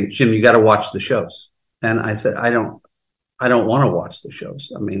grief saying, "Jim, you got to watch the shows." And I said, I don't want to watch the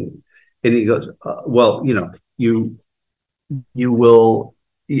shows. I mean, and he goes, well, you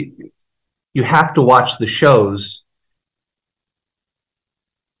have to watch the shows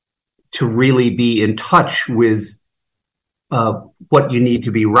to really be in touch with what you need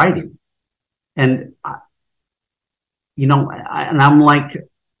to be writing. And, and I'm like,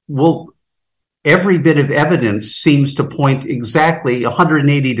 well, every bit of evidence seems to point exactly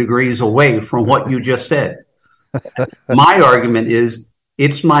 180 degrees away from what you just said. My argument is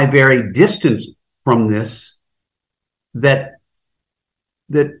it's my very distance from this that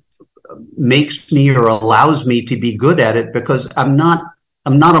makes me or allows me to be good at it, because I'm not a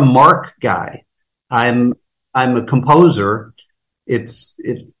mark guy. I'm a composer. It's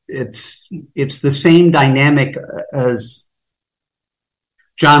the same dynamic as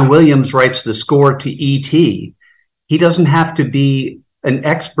John Williams writes the score to E.T. He doesn't have to be an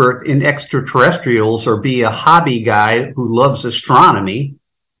expert in extraterrestrials or be a hobby guy who loves astronomy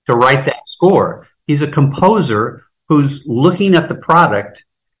to write that score. He's a composer who's looking at the product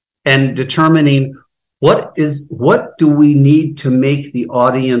and determining what do we need to make the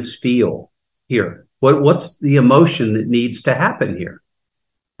audience feel here? What's the emotion that needs to happen here?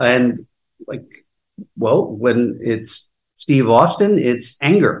 And when it's Steve Austin, it's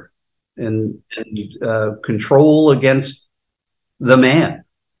anger and control against the man.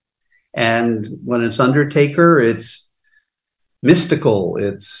 And when it's Undertaker, it's mystical.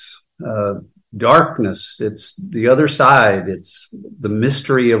 It's darkness. It's the other side. It's the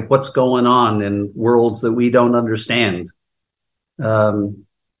mystery of what's going on in worlds that we don't understand. Um,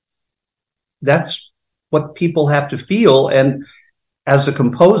 that's what people have to feel. And as a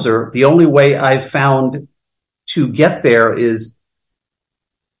composer, the only way I've found to get there is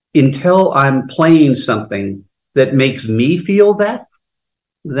until I'm playing something that makes me feel that,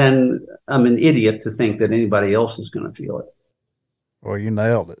 then I'm an idiot to think that anybody else is going to feel it. Well, you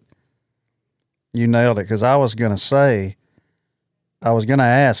nailed it. You nailed it. Because I was going to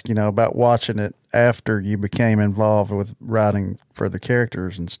ask, about watching it after you became involved with writing for the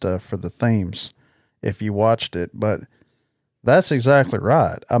characters and stuff, for the themes, if you watched it. But that's exactly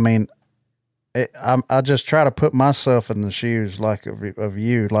right. I mean, I just try to put myself in the shoes of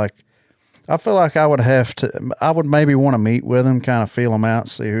you. Like, I feel like I would maybe want to meet with them, kind of feel them out,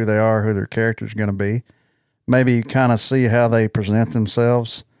 see who they are, who their character's going to be, maybe kind of see how they present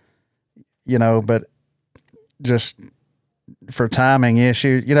themselves, but just for timing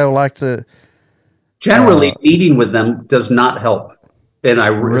issues, like generally meeting with them does not help. And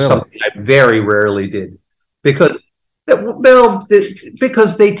really? Something I very rarely did because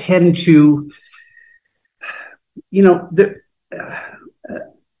they tend to,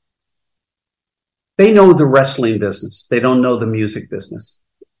 they know the wrestling business. They don't know the music business.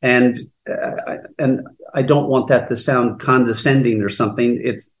 And I don't want that to sound condescending or something.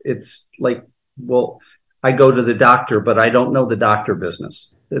 It's like, well, I go to the doctor, but I don't know the doctor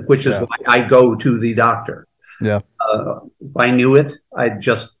business, which is why I go to the doctor. Yeah. If I knew it, I'd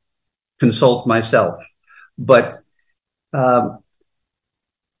just consult myself. But so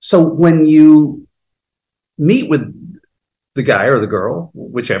when you meet with the guy or the girl,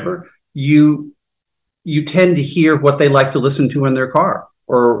 whichever, you tend to hear what they like to listen to in their car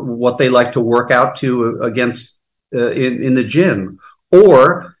or what they like to work out to against in the gym,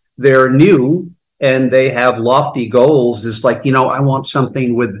 or they're new and they have lofty goals. It's like, I want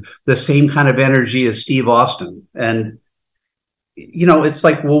something with the same kind of energy as Steve Austin. And, it's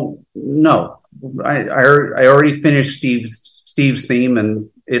like, well, no, I already finished Steve's theme and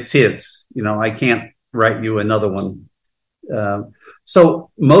it's his, I can't write you another one.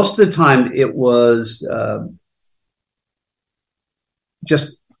 So most of the time it was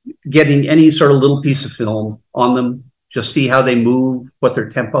just getting any sort of little piece of film on them, just see how they move, what their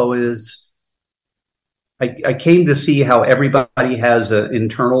tempo is. I came to see how everybody has an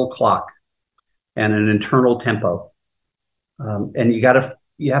internal clock and an internal tempo. And you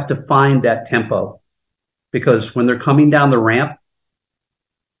have to find that tempo, because when they're coming down the ramp,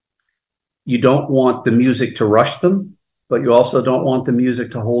 you don't want the music to rush them, but you also don't want the music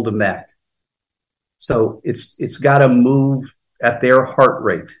to hold them back. So it's got to move at their heart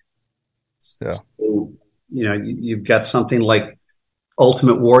rate. Yeah. So, you've got something like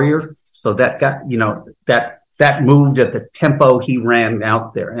Ultimate Warrior. So that got, that moved at the tempo he ran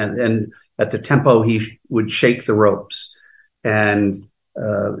out there, and at the tempo he would shake the ropes. And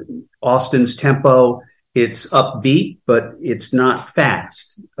Austin's tempo, it's upbeat, but it's not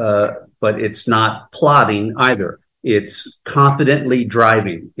fast, but it's not plodding either. It's confidently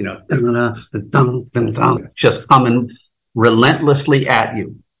driving, just coming relentlessly at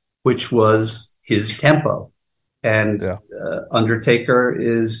you, which was his tempo. And Undertaker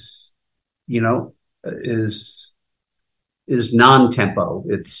is non-tempo.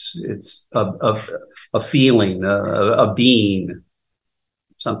 It's a feeling, a being,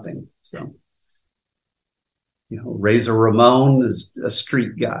 something. So, Razor Ramon is a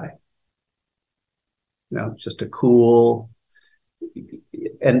street guy. Just a cool,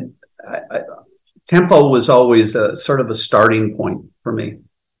 and tempo was always a sort of a starting point for me.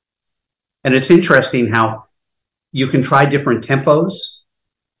 And it's interesting how you can try different tempos,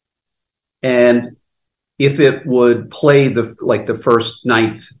 and if it would play the first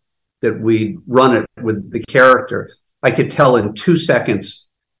night that we run it with the character, I could tell in 2 seconds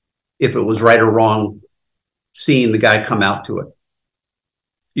if it was right or wrong, seeing the guy come out to it.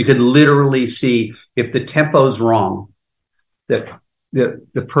 You could literally see if the tempo's wrong, that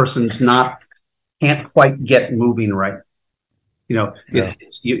the person's can't quite get moving right. You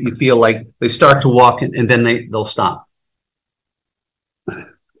feel like they start to walk and then they'll stop.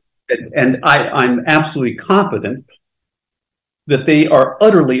 And I'm absolutely confident that they are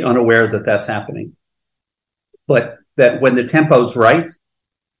utterly unaware that that's happening. But that when the tempo's right,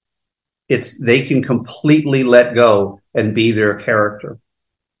 they can completely let go and be their character.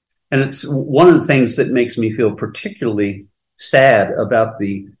 And it's one of the things that makes me feel particularly sad about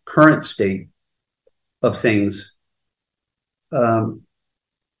the current state of things,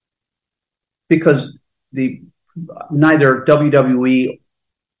 because neither WWE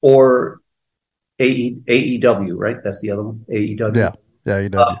or AEW, right? That's the other one, AEW. Yeah,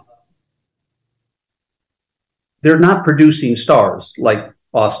 AEW. They're not producing stars like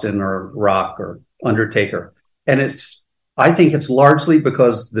Austin or Rock or Undertaker. And I think it's largely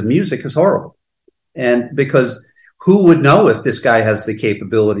because the music is horrible. And because who would know if this guy has the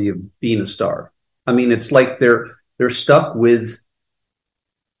capability of being a star? I mean, it's like they're stuck with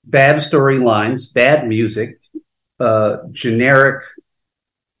bad storylines, bad music, generic.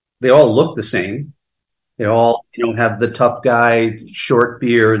 They all look the same. They all, have the tough guy, short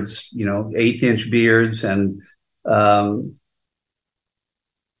beards, 1/8-inch beards, and a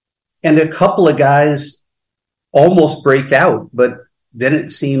couple of guys almost break out, but then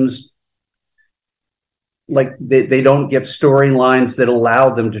it seems like they don't get storylines that allow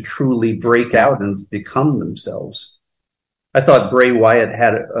them to truly break out and become themselves. I thought Bray Wyatt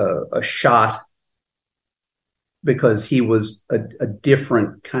had a shot because he was a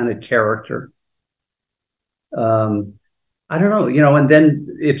different kind of character. I don't know, and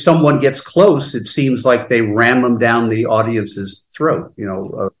then if someone gets close, it seems like they ram them down the audience's throat.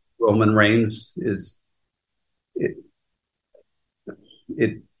 Roman Reigns is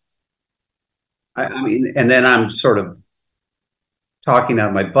I mean, and then I'm sort of talking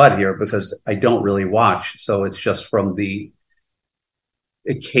out my butt here because I don't really watch. So it's just from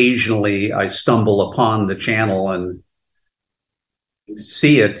occasionally I stumble upon the channel and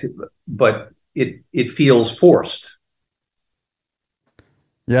see it, but it feels forced.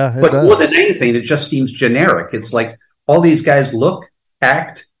 Yeah, but does. More than anything, it just seems generic. It's like all these guys look,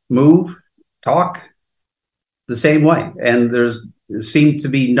 act, move, talk the same way. And there seems to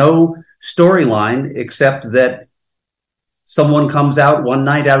be no storyline except that someone comes out one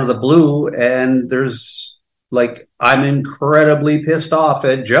night out of the blue and there's like, I'm incredibly pissed off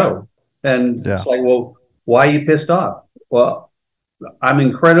at Joe. And It's like, well, why are you pissed off? Well, I'm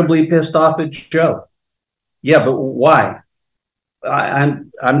incredibly pissed off at Joe. Yeah, but why?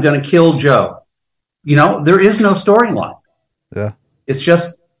 I'm going to kill Joe. There is no storyline. Yeah. It's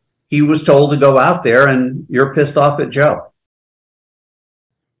just he was told to go out there and you're pissed off at Joe.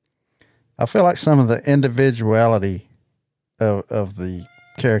 I feel like some of the individuality of the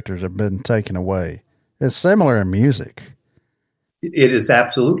characters have been taken away. It's similar in music. It is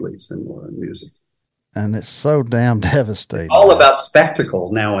absolutely similar in music. And it's so damn devastating. It's all about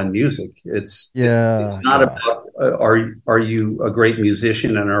spectacle now in music. It's not about are you a great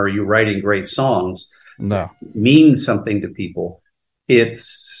musician and are you writing great songs? No. It means something to people.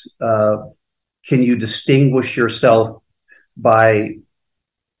 It's can you distinguish yourself by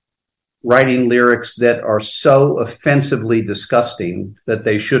writing lyrics that are so offensively disgusting that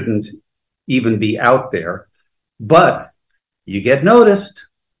they shouldn't even be out there, but you get noticed.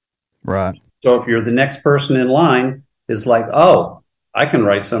 Right. So if you're the next person in line, it's like, oh, I can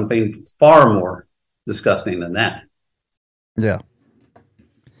write something far more disgusting than that. Yeah.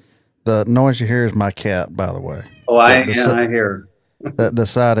 The noise you hear is my cat, by the way. Oh, I hear. That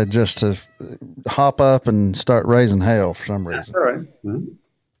decided just to hop up and start raising hell for some reason. That's all right. Mm-hmm.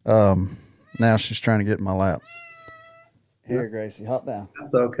 Now she's trying to get in my lap. Here, Gracie, hop down.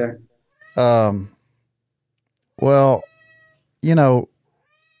 That's okay. Well,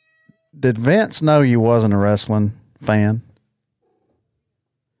 did Vince know you wasn't a wrestling fan?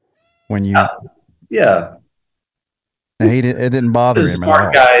 When you, yeah, it didn't bother him.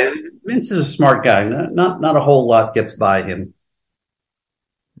 Smart guy. Vince is a smart guy. Not a whole lot gets by him.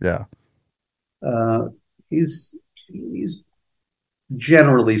 Yeah. He's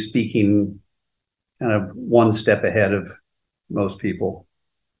generally speaking kind of one step ahead of most people.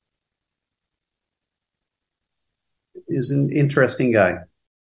 He's an interesting guy.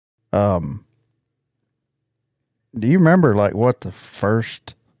 Do you remember like what the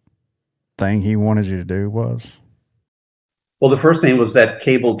first thing he wanted you to do was? Well, the first thing was that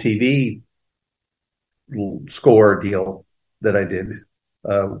cable TV score deal that I did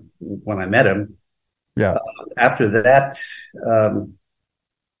when I met him. Yeah. After that,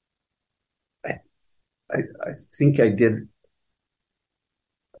 I think I did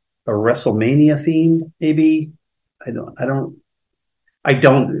a WrestleMania theme, maybe. I don't.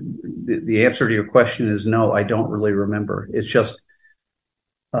 The answer to your question is no. I don't really remember. It's just,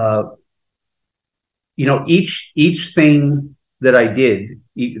 each thing that I did,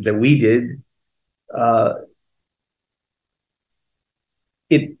 that we did,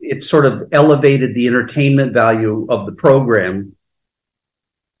 it sort of elevated the entertainment value of the program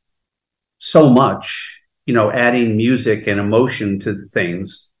so much, adding music and emotion to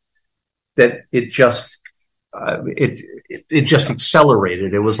things that it just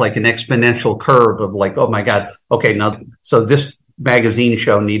accelerated. It was like an exponential curve of like, oh my God, okay, now so this magazine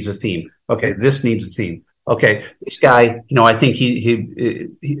show needs a theme. Okay, this needs a theme. Okay, this guy, I think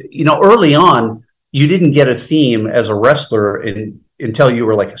early on, you didn't get a theme as a wrestler until you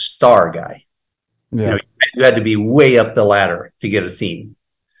were like a star guy. Yeah. You had to be way up the ladder to get a theme.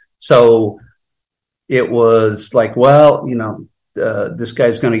 So it was like, well, this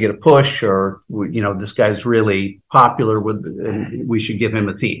guy's going to get a push, or this guy's really popular and we should give him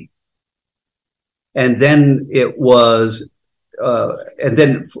a theme. And then it was, and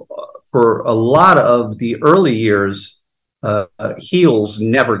then for a lot of the early years, heels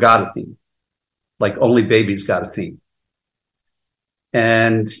never got a theme. Like only babies got a theme.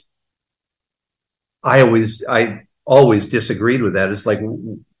 And I always disagreed with that. It's like,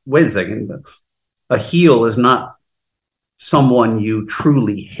 wait a second, a heel is not someone you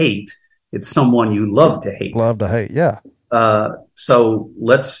truly hate. It's someone you love to hate. Love to hate, yeah. So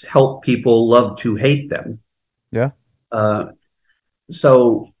let's help people love to hate them. Yeah.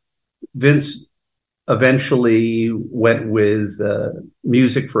 So Vince eventually went with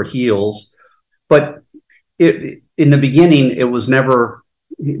music for heels, but in the beginning, it was never,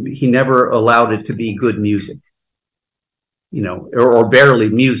 he never allowed it to be good music, or barely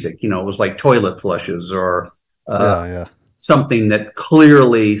music. It was like toilet flushes or something that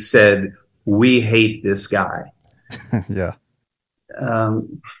clearly said, we hate this guy. Yeah.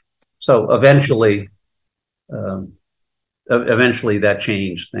 So eventually that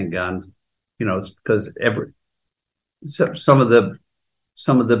changed, thank God. It's because some of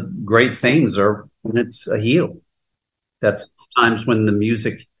the great things are when it's a heel. That's times when the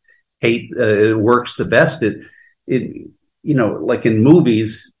music it works the best. It like in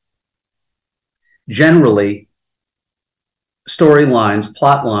movies, generally storylines,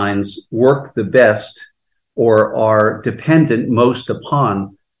 plot lines work the best or are dependent most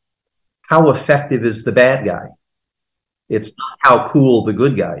upon how effective is the bad guy. It's not how cool the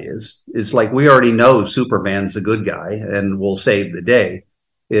good guy is. It's like we already know Superman's a good guy and will save the day.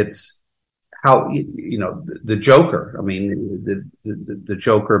 It's how, the Joker. I mean, the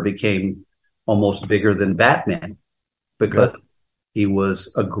Joker became almost bigger than Batman because he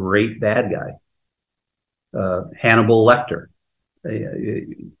was a great bad guy. Hannibal Lecter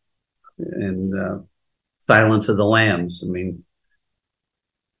and Silence of the Lambs. I mean,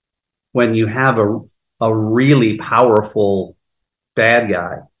 when you have a really powerful bad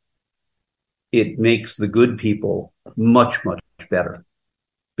guy, it makes the good people much, much better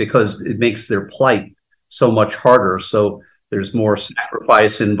because it makes their plight so much harder. So there's more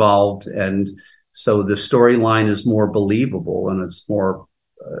sacrifice involved. And so the storyline is more believable and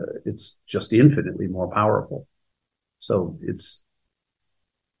it's just infinitely more powerful. So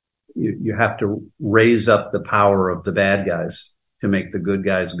you have to raise up the power of the bad guys to make the good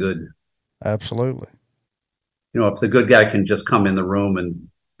guys good. Absolutely. If the good guy can just come in the room and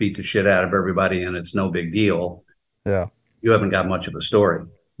beat the shit out of everybody and it's no big deal. Yeah. You haven't got much of a story.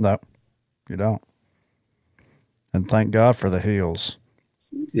 No, you don't. And thank God for the heels.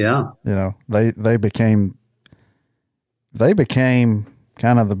 Yeah. They became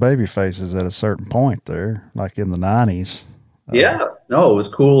kind of the baby faces at a certain point there, like in the 90s. Yeah. No, it was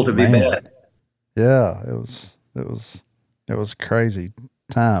cool to be bad. Yeah, it was crazy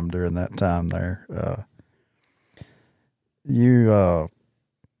time during that time there.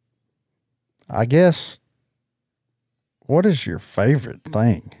 I guess, what is your favorite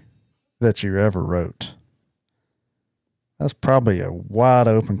thing that you ever wrote? That's probably a wide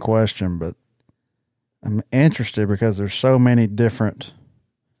open question, but I'm interested because there's so many different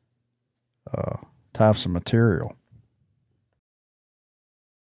types of material.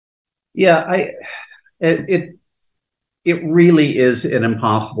 Yeah, it really is an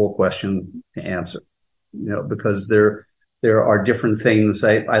impossible question to answer, because there are different things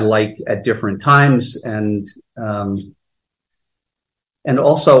I like at different times, and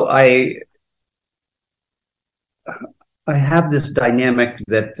also I have this dynamic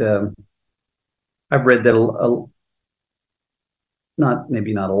that I've read that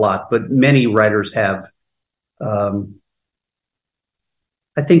maybe not a lot, but many writers have.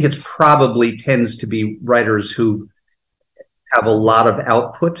 I think it's probably tends to be writers who have a lot of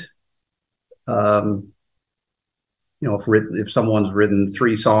output. If someone's written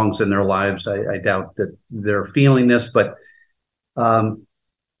 3 songs in their lives, I doubt that they're feeling this, but where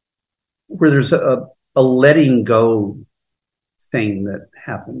there's a letting go thing that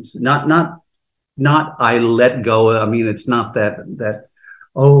happens, not I let go. I mean, it's not that,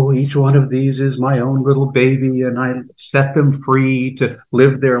 oh, each one of these is my own little baby and I set them free to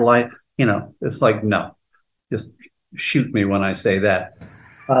live their life. It's like, no, just shoot me when I say that.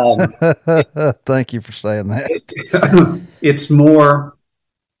 Um, it, Thank you for saying it, that. it's more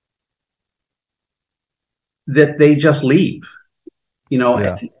that they just leave, you know,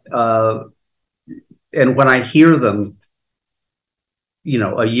 Yeah. uh, and when I hear them,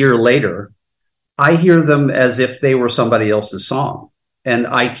 a year later, I hear them as if they were somebody else's song, and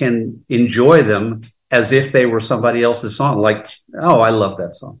I can enjoy them as if they were somebody else's song. Like, oh, I love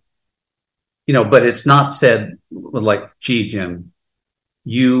that song, but it's not said like, gee, Jim,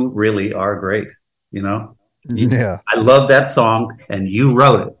 you really are great. You know, Yeah. I love that song and you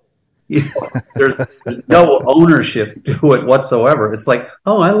wrote it. There's no ownership to it whatsoever. It's like,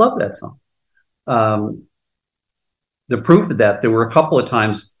 oh, I love that song. Um, the proof of that, there were a couple of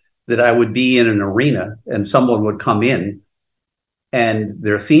times that I would be in an arena and someone would come in and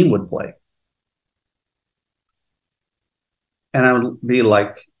their theme would play. And I would be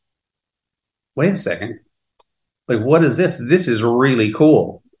like, wait a second. Like, what is this? This is really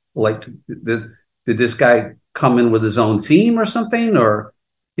cool. Like, did this guy come in with his own theme or something? Or,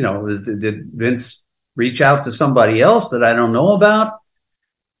 did Vince reach out to somebody else that I don't know about?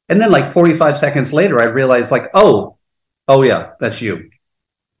 And then like 45 seconds later, I realized like, oh yeah, that's you.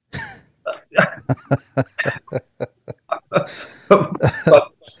 But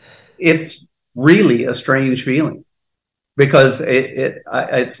it's really a strange feeling because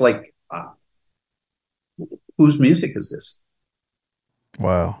it's like, whose music is this?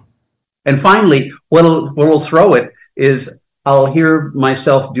 Wow. And finally, what'll throw it is I'll hear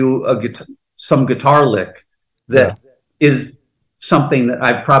myself do some guitar lick Yeah. that is something that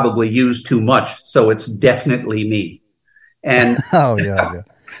I probably use too much, so it's definitely me. And Oh yeah.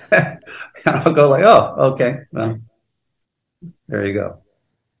 I'll go like, oh, okay, well, there you go.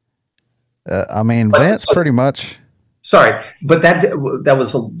 Yeah. I mean, But, Vince but pretty much. sorry, but that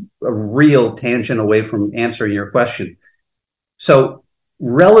was a real tangent away from answering your question. So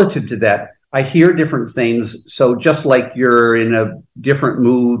relative to that, I hear different things. So just like you're in a different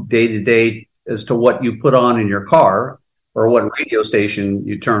mood day to day as to what you put on in your car or what radio station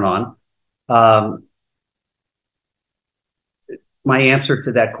you turn on, um, my answer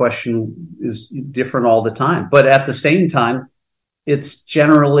to that question is different all the time. But at the same time, it's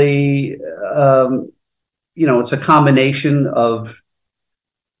generally, it's a combination of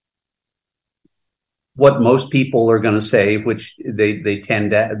what most people are going to say, which they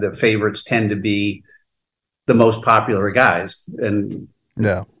tend to, the favorites tend to be the most popular guys. And,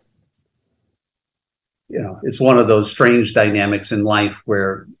 Yeah. it's one of those strange dynamics in life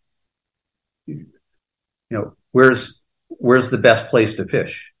where, where's the best place to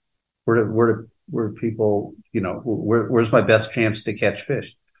fish? Where people, where's my best chance to catch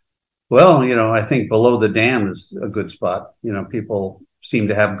fish? Well, I think below the dam is a good spot. People seem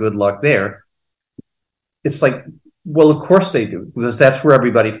to have good luck there. It's like, well, of course they do, because that's where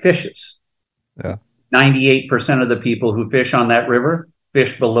everybody fishes. Yeah. 98% of the people who fish on that river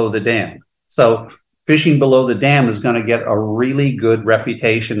fish below the dam. So fishing below the dam is going to get a really good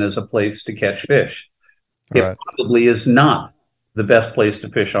reputation as a place to catch fish. It Right. probably is not the best place to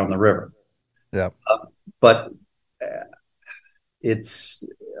fish on the river. Yeah. But it's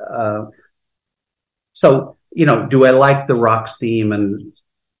so, do I like the Rock's theme and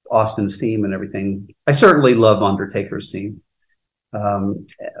Austin's theme and everything? I certainly love Undertaker's theme.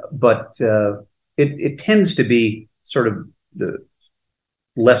 But it tends to be sort of the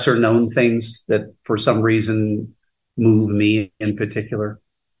lesser known things that for some reason move me in particular.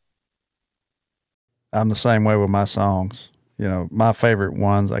 I'm the same way with my songs. My favorite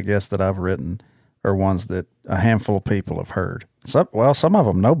ones, I guess, that I've written are ones that a handful of people have heard. Some of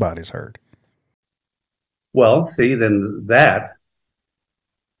them nobody's heard. Well, see, then that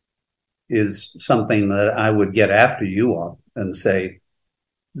is something that I would get after you on and say,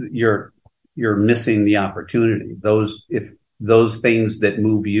 you're missing the opportunity. If those things that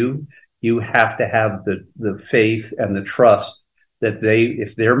move you, you have to have the faith and the trust that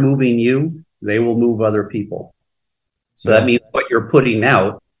if they're moving you, they will move other people. So that Yeah. means what you're putting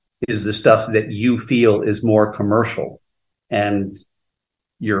out is the stuff that you feel is more commercial, and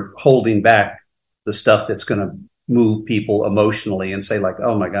you're holding back the stuff that's going to move people emotionally and say like,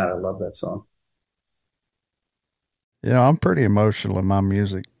 oh my God, I love that song. I'm pretty emotional in my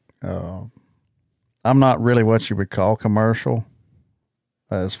music. I'm not really what you would call commercial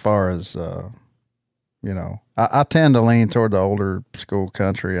as far as, I tend to lean toward the older school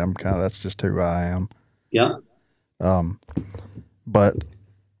country. That's just who I am. Yeah. Um, but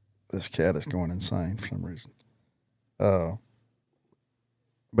this cat is going insane for some reason.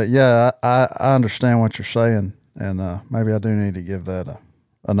 But yeah, I understand what you're saying. And, maybe I do need to give that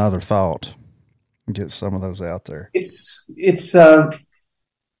another thought and get some of those out there. It's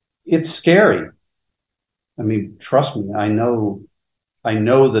it's scary. I mean, trust me, I know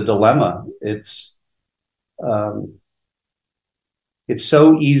the dilemma. Um, it's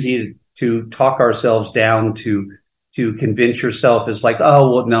so easy to talk ourselves down to convince yourself it's like,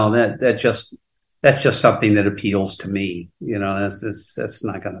 oh well, no, that's just something that appeals to me. You know, that's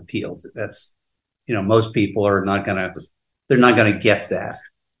not going to appeal. That's, you know, most people are not going to, they're not going to get that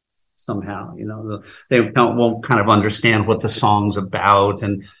somehow. You know, they won't kind of understand what the song's about,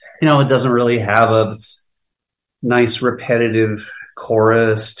 and you know, it doesn't really have a nice repetitive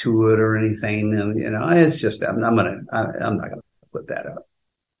chorus to it or anything. And you know, it's just I'm not gonna put that up.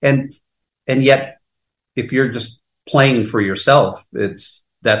 And yet, if you're just playing for yourself,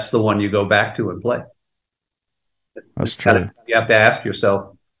 that's the one you go back to and play. That's true. You have to ask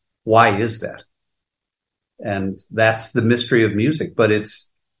yourself, why is that? And that's the mystery of music. But it's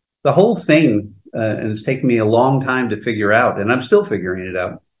the whole thing, and it's taken me a long time to figure out, and I'm still figuring it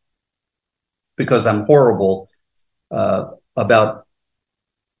out because I'm horrible about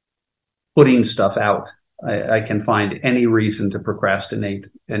putting stuff out. I can find any reason to procrastinate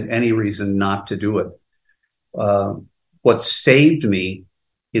and any reason not to do it. What saved me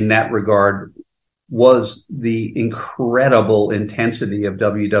in that regard was the incredible intensity of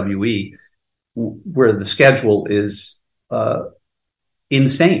WWE, where the schedule is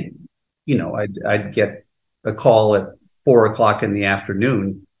insane. You know, I'd get a call at 4 o'clock in the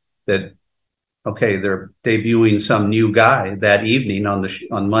afternoon that, okay, they're debuting some new guy that evening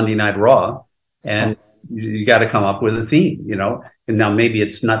on Monday Night Raw, and you got to come up with a theme, you know. And now maybe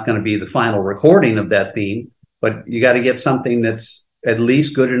it's not going to be the final recording of that theme, but you got to get something that's at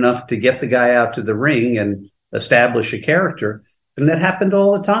least good enough to get the guy out to the ring and establish a character. And that happened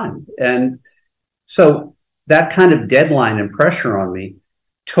all the time. And so that kind of deadline and pressure on me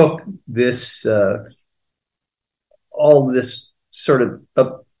took this all this sort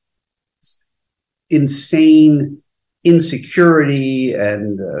of insane insecurity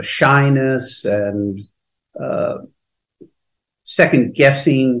and shyness and second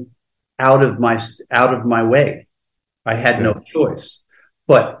guessing out of my way. I had no choice.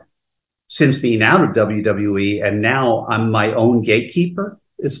 But since being out of WWE and now I'm my own gatekeeper,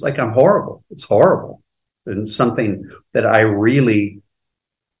 it's like I'm horrible. It's horrible. And something that I really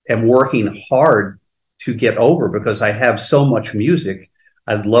am working hard to get over because I have so much music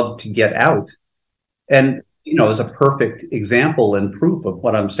I'd love to get out. And, you know, as a perfect example and proof of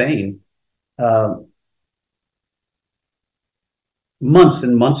what I'm saying, months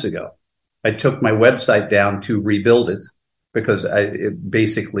and months ago, I took my website down to rebuild it because it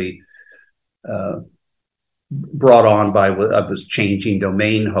basically brought on by I was changing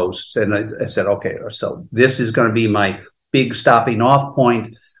domain hosts. And I said, okay, so this is going to be my big stopping off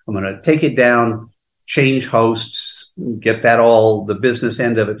point. I'm going to take it down, change hosts, get that all, the business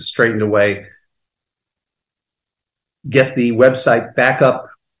end of it straightened away, get the website back up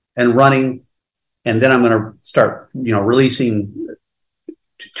and running. And then I'm going to start, you know, releasing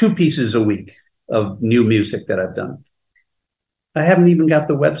 2 pieces a week of new music that I've done. I haven't even got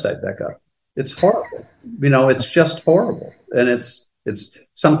the website back up. It's horrible. You know, it's just horrible. And it's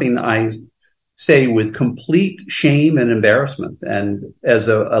something I say with complete shame and embarrassment. And as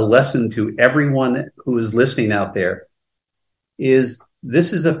a lesson to everyone who is listening out there, is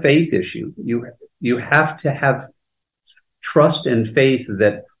this is a faith issue. You have to have trust and faith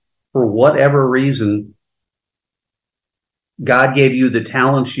that for whatever reason, God gave you the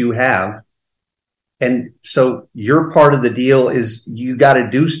talents you have. And so your part of the deal is you got to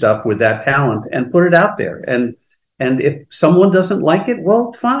do stuff with that talent and put it out there. And if someone doesn't like it,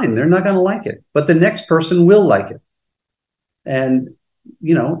 well, fine. They're not going to like it, but the next person will like it. And,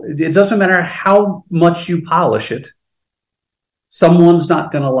 you know, it doesn't matter how much you polish it. Someone's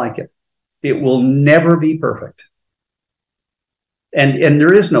not going to like it. It will never be perfect. And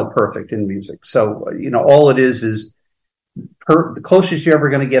there is no perfect in music. So, you know, all it is the closest you're ever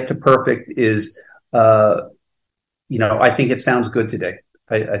going to get to perfect is, you know, I think it sounds good today.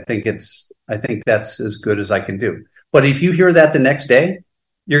 I think that's as good as I can do. But if you hear that the next day,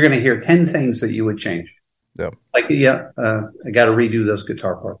 you're going to hear 10 things that you would change. Yep. Like, I got to redo those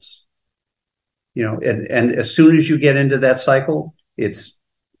guitar parts. You know, and as soon as you get into that cycle, it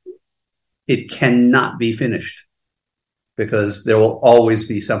cannot be finished because there will always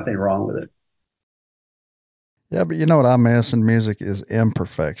be something wrong with it. Yeah, but you know what I miss in music is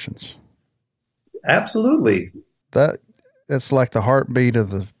imperfections. Absolutely. It's like the heartbeat of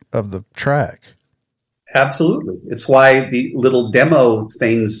the track. Absolutely. It's why the little demo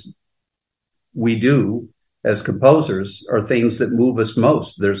things we do as composers are things that move us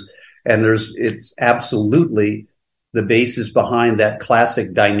most. It's absolutely the basis behind that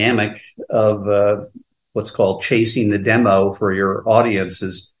classic dynamic of what's called chasing the demo for your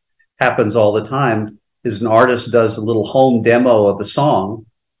audiences happens all the time. Is an artist does a little home demo of a song,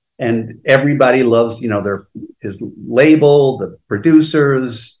 and everybody loves, his label, the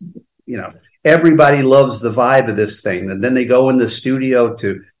producers, everybody loves the vibe of this thing. And then they go in the studio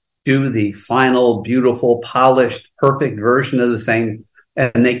to do the final, beautiful, polished, perfect version of the thing.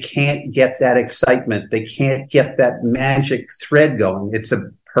 And they can't get that excitement. They can't get that magic thread going. It's a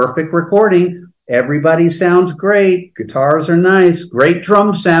perfect recording. Everybody sounds great. Guitars are nice, great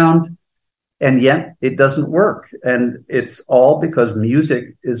drum sound. And yet it doesn't work. And it's all because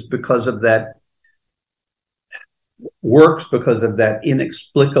music is because of that, works because of that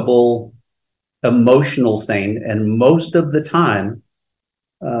inexplicable emotional thing. And most of the time,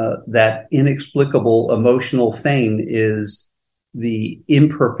 that inexplicable emotional thing is the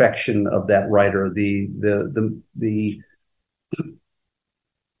imperfection of that writer, that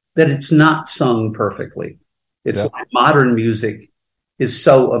it's not sung perfectly. It's like modern music is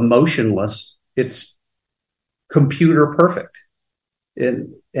so emotionless, it's computer perfect.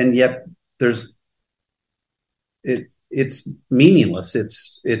 And yet it's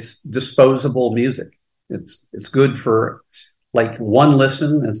meaninless. It's disposable music. It's good for like one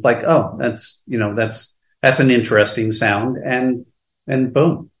listen. It's like, oh, that's an interesting sound, and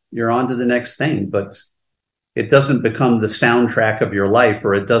boom, you're on to the next thing. But it doesn't become the soundtrack of your life,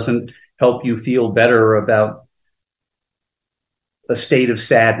 or it doesn't help you feel better about a state of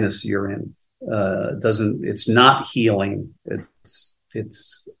sadness you're in. It's not healing.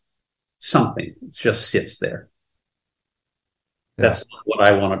 It's something. It just sits there. Yeah. That's what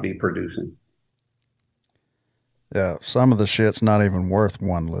I want to be producing. Yeah, some of the shit's not even worth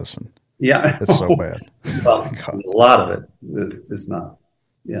one listen. Yeah, it's so bad. Well, a lot of it is not.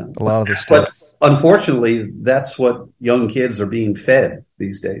 Yeah, a lot of the stuff. But unfortunately, that's what young kids are being fed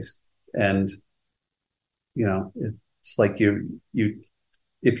these days, and it's like you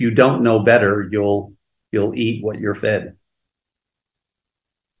if you don't know better, you'll eat what you're fed.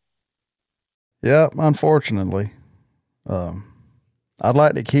 Yeah, unfortunately. I'd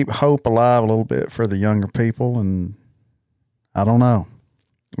like to keep hope alive a little bit for the younger people, and I don't know.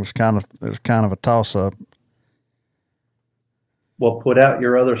 It's kind of a toss up. Well, put out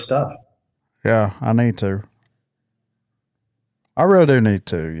your other stuff. Yeah, I need to. I really do need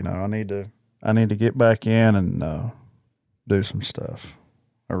to. I need to get back in and do some stuff.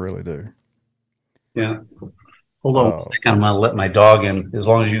 I really do. Yeah. Hold on. I'm gonna let my dog in. As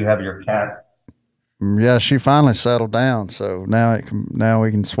long as you have your cat. Yeah, she finally settled down, so now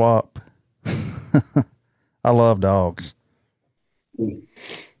we can swap. I love dogs.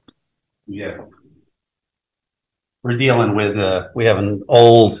 Yeah. We're dealing with we have an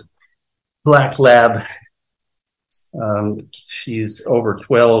old black lab. She's over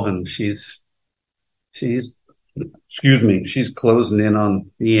 12, and she's closing in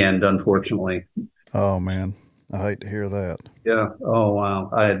on the end, unfortunately. Oh man, I hate to hear that. Yeah. Oh wow.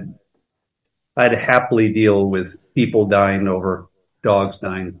 I'd happily deal with people dying over dogs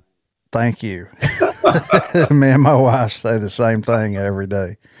dying. Thank you. Me and my wife say the same thing every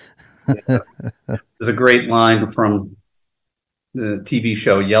day. Yeah. There's a great line from the TV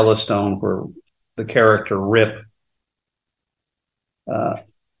show Yellowstone where the character Rip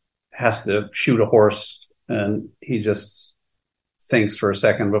has to shoot a horse, and he just thinks for a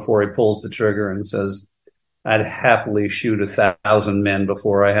second before he pulls the trigger and says, I'd happily shoot 1,000 men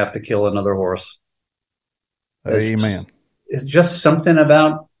before I have to kill another horse. Amen. It's just something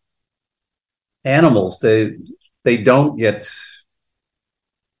about animals. They don't get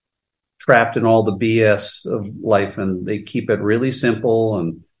trapped in all the BS of life, and they keep it really simple.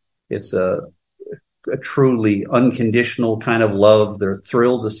 And it's a truly unconditional kind of love. They're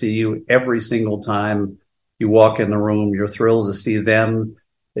thrilled to see you every single time you walk in the room. You're thrilled to see them.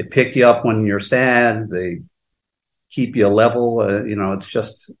 They pick you up when you're sad. They keep you level. It's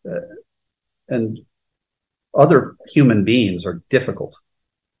just, and other human beings are difficult,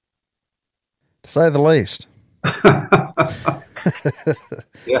 to say the least.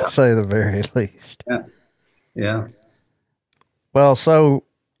 Yeah. To say the very least. Yeah. Yeah. Well, so,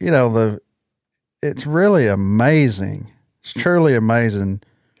 it's really amazing. It's truly amazing.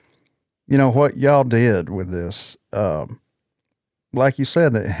 What y'all did with this. Like you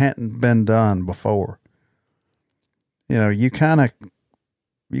said, it hadn't been done before. You kind of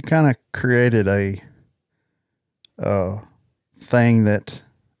created a thing that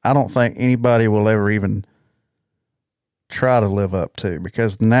I don't think anybody will ever even try to live up to,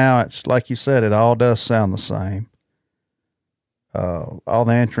 because now it's like you said, it all does sound the same. All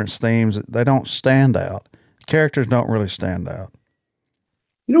the entrance themes, they don't stand out. characters don't really stand out.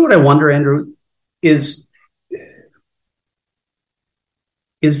 You know what I wonder, Andrew, is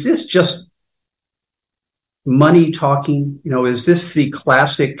this just money talking? You know, is this the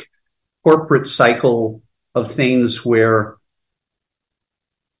classic corporate cycle of things where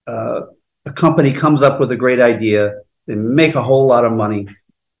a company comes up with a great idea, they make a whole lot of money,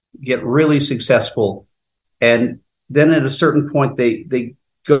 get really successful, and then at a certain point they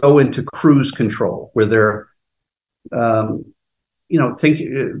go into cruise control where they're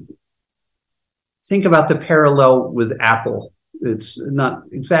think about the parallel with Apple. It's not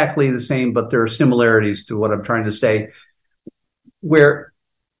exactly the same, but there are similarities to what I'm trying to say, where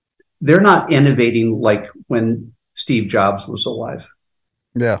they're not innovating like when Steve Jobs was alive.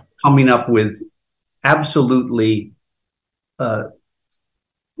 Yeah. Coming up with absolutely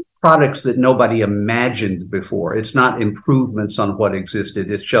products that nobody imagined before. It's not improvements on what existed.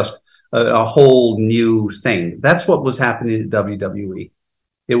 It's just a whole new thing. That's what was happening at WWE.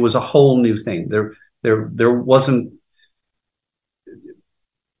 It was a whole new thing. There wasn't,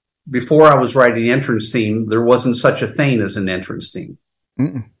 before I was writing the entrance theme, there wasn't such a thing as an entrance theme.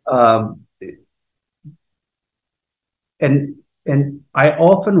 And I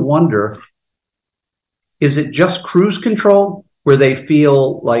often wonder, is it just cruise control where they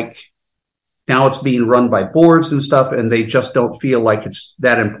feel like now it's being run by boards and stuff, and they just don't feel like it's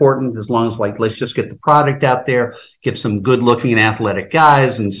that important, as long as, like, let's just get the product out there, get some good looking athletic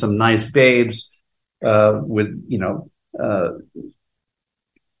guys and some nice babes with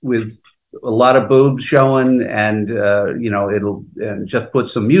a lot of boobs showing, and it'll just put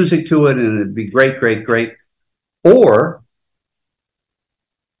some music to it and it'd be great. Or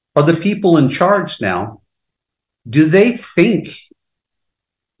are the people in charge now, do they think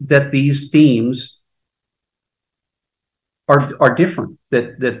that these themes are different,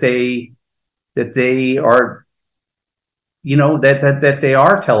 that they are, that they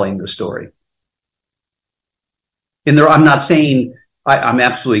are telling the story? And I'm not saying I'm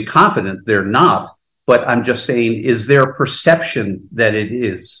absolutely confident they're not, but I'm just saying, is their perception that it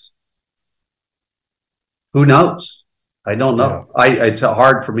is? Who knows? I don't know. Yeah. It's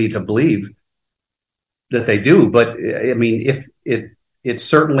hard for me to believe that they do, but I mean, if it's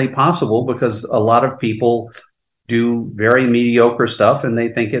certainly possible, because a lot of people do very mediocre stuff and they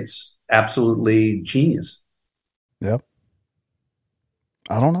think it's absolutely genius. Yep.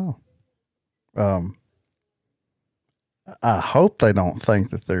 I don't know. I hope they don't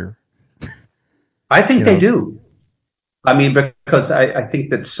think that they're. I think they do. I mean, because I think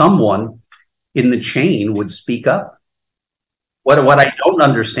that someone in the chain would speak up. What I don't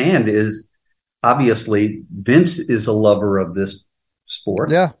understand is, obviously, Vince is a lover of this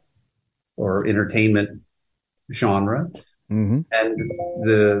sport, or entertainment genre, and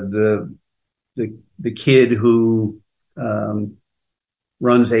the kid who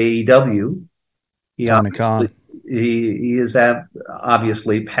runs AEW, Tony Khan. He is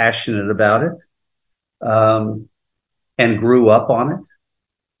obviously passionate about it, and grew up on it.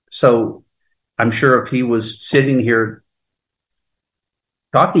 So I'm sure if he was sitting here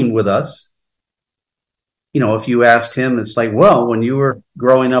talking with us, if you asked him, it's like, well, when you were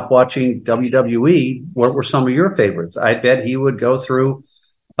growing up watching WWE, what were some of your favorites? I bet he would go through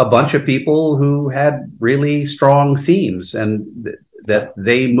a bunch of people who had really strong themes and that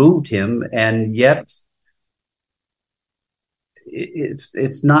they moved him, and yet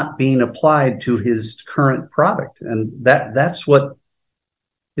it's not being applied to his current product, and that's what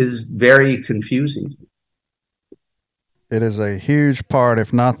is very confusing. It is a huge part,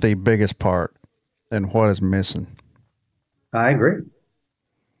 if not the biggest part, in what is missing. I agree.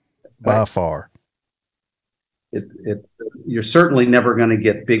 By far. You're certainly never going to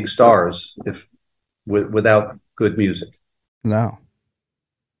get big stars without good music. No,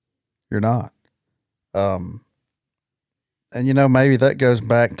 you're not. And maybe that goes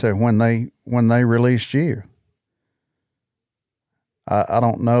back to when they released you. I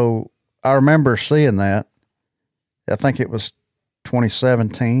don't know. I remember seeing that. I think it was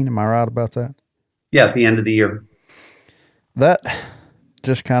 2017. Am I right about that? Yeah, at the end of the year. That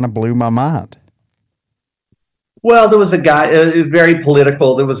just kind of blew my mind. Well, there was a guy, very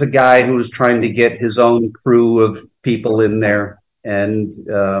political. There was a guy who was trying to get his own crew of people in there. And,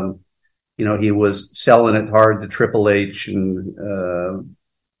 he was selling it hard to Triple H and,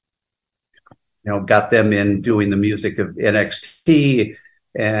 got them in doing the music of NXT.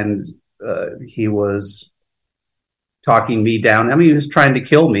 And he was talking me down. I mean, he was trying to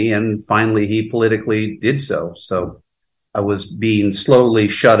kill me, and finally he politically did so. So I was being slowly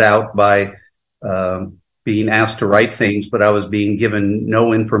shut out by being asked to write things, but I was being given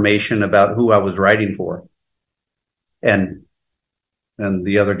no information about who I was writing for. and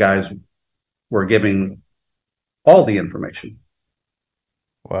the other guys were giving all the information.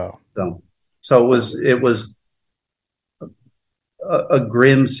 Wow. So it was a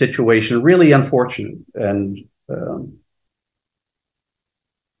grim situation, really unfortunate. And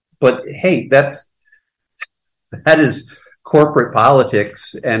but hey, that is corporate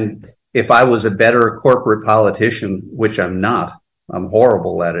politics. And if I was a better corporate politician, which I'm not, I'm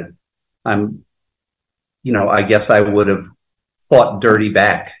horrible at it. I guess I would have fought dirty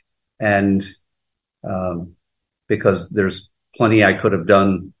back, and because there's plenty I could have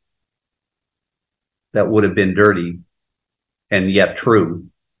done that would have been dirty and yet true.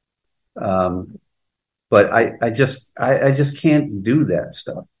 But I just can't do that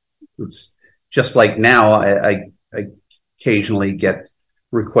stuff. It's just like now I occasionally get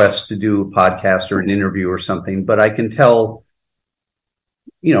requests to do a podcast or an interview or something, but I can tell,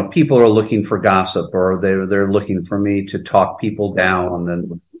 people are looking for gossip, or they're looking for me to talk people down.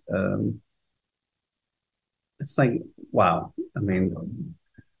 And it's like, wow. I mean,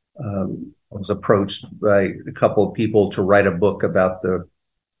 I was approached by a couple of people to write a book about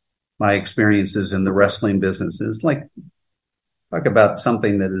my experiences in the wrestling business. It's like, talk about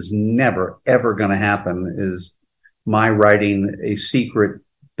something that is never, ever going to happen, is my writing a secret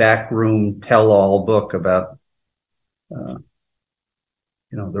backroom tell-all book about,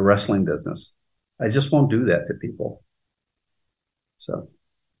 the wrestling business. I just won't do that to people. So.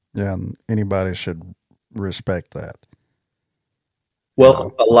 Yeah. And anybody should respect that.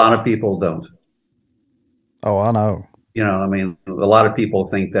 Well, a lot of people don't. Oh, I know. I mean, a lot of people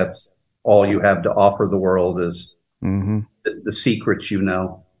think that's all you have to offer the world is the secrets,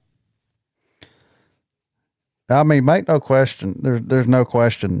 I mean, make no question. There's no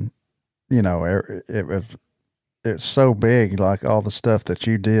question. It's so big, like all the stuff that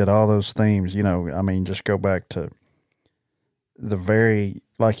you did, all those themes. I mean, just go back to the very,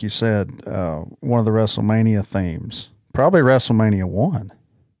 like you said, one of the WrestleMania themes, probably WrestleMania 1.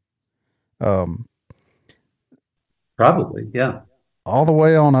 Probably, yeah. All the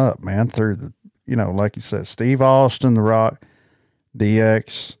way on up, man, through the, like you said, Steve Austin, The Rock,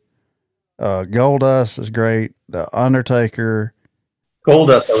 DX, Goldust is great. The Undertaker.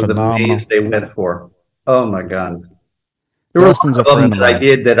 Goldust, I was amazed they went for. Oh my God. There Dustin's were a lot of them that I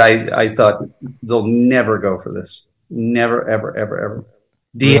did that I thought they'll never go for this. Never, ever, ever, ever.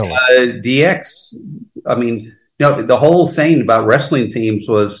 Really? DX. I mean, the whole thing about wrestling themes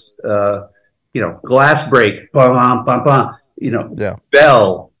was, glass break, bum, bum, bum, yeah.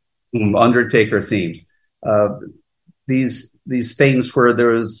 Bell, Undertaker theme. These things where there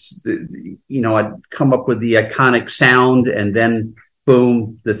was, I'd come up with the iconic sound and then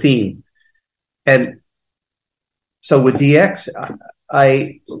boom, the theme. And so with DX,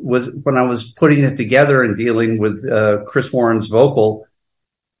 when I was putting it together and dealing with Chris Warren's vocal,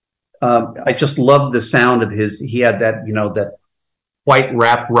 I just loved the sound of he had that, that white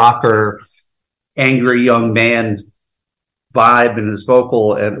rap rocker, angry young man vibe in his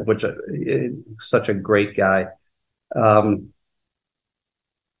vocal, and which such a great guy. And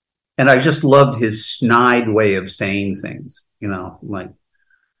I just loved his snide way of saying things, like,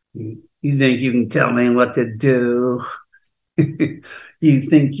 you think you can tell me what to do? You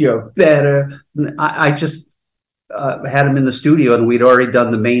think you're better? I just had him in the studio, and we'd already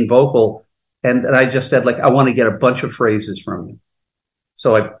done the main vocal. And I just said, like, I want to get a bunch of phrases from you.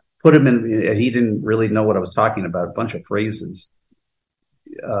 So I put him in, and he didn't really know what I was talking about, a bunch of phrases.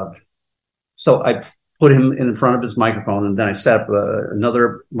 So I put him in front of his microphone, and then I set up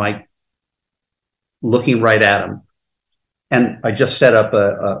another mic looking right at him. And I just set up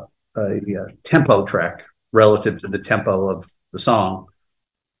a tempo track relative to the tempo of the song.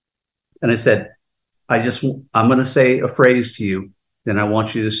 And I said, I'm going to say a phrase to you, then I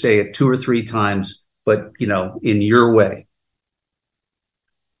want you to say it 2 or 3 times, but, in your way.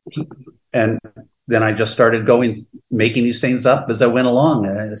 And then I just started making these things up as I went along.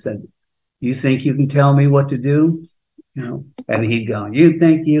 And I said, you think you can tell me what to do? And he'd go, you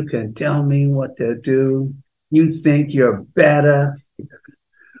think you can tell me what to do? You think you're better?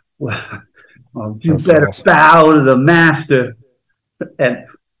 Well, you That's better awesome. Bow to the master. And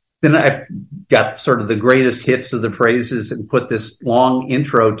then I got sort of the greatest hits of the phrases and put this long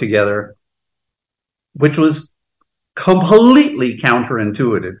intro together, which was completely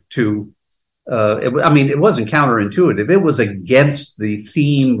counterintuitive to, it wasn't counterintuitive. It was against the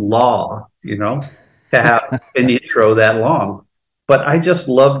theme law, to have an intro that long. But I just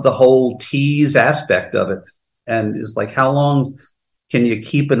loved the whole tease aspect of it. And it's like, how long can you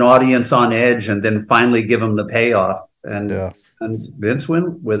keep an audience on edge and then finally give them the payoff? And Vince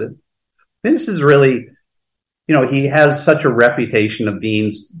went with it. Vince is really, he has such a reputation of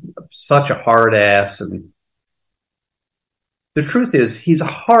being such a hard ass. And the truth is, he's a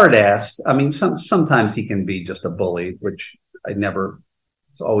hard ass. I mean, sometimes he can be just a bully, which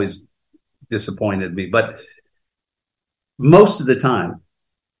it's always disappointed me. But most of the time,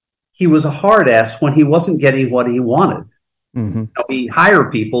 he was a hard ass when he wasn't getting what he wanted. Mm-hmm. He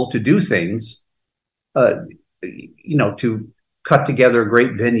hired people to do things, to cut together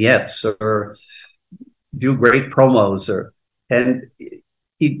great vignettes or do great promos, and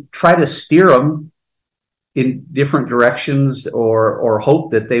he'd try to steer them in different directions or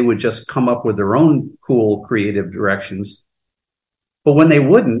hope that they would just come up with their own cool creative directions. But when they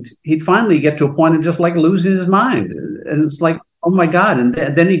wouldn't, he'd finally get to a point of just like losing his mind. And it's like, oh my God. And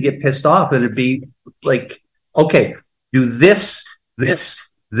then he'd get pissed off and it'd be like, okay, do this, and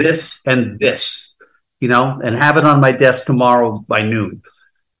this, and have it on my desk tomorrow by noon.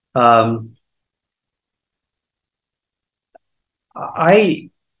 I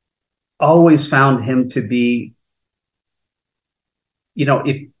always found him to be,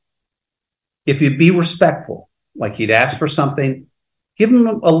 if you'd be respectful, like he'd ask for something, give him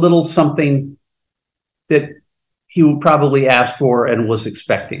a little something that he would probably ask for and was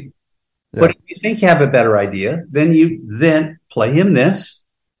expecting. Yeah. But if you think you have a better idea, then play him this,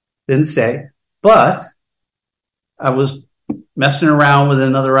 then say, but I was messing around with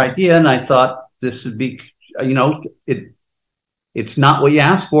another idea and I thought this would be, it's not what you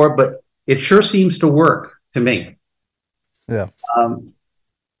asked for, but it sure seems to work to me. Yeah.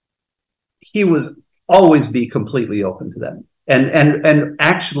 He was always be completely open to that and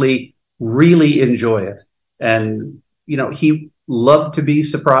actually really enjoy it. And, he loved to be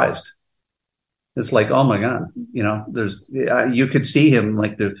surprised. It's like, oh my God, you could see him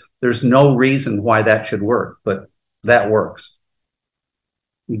like there's no reason why that should work, but that works.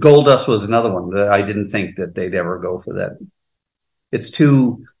 Goldust was another one that I didn't think that they'd ever go for that. It's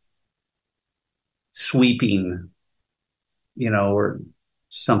too sweeping, or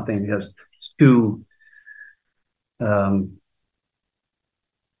something just too, I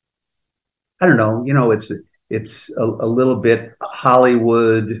don't know, it's a little bit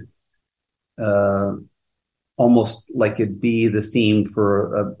Hollywood, almost like it'd be the theme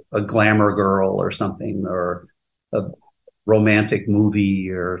for a glamour girl or something, or a romantic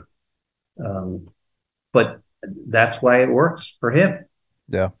movie, but that's why it works for him.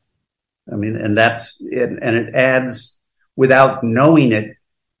 Yeah. I mean, and that's it. And it adds, without knowing it,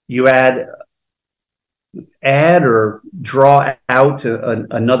 you add or draw out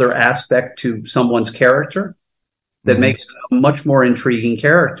another aspect to someone's character that makes it a much more intriguing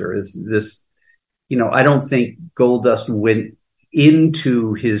character. Is this, I don't think Goldust went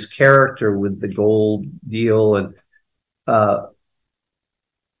into his character with the gold deal and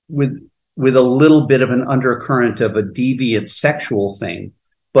with a little bit of an undercurrent of a deviant sexual thing.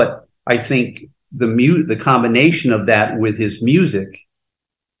 But I think the combination of that with his music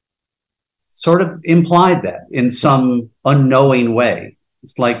sort of implied that in some unknowing way.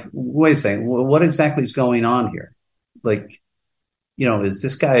 It's like, wait a second, what exactly is going on here? Like, is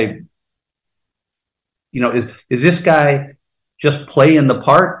this guy, is this guy just playing the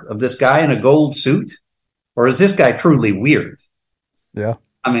part of this guy in a gold suit? Or is this guy truly weird? Yeah.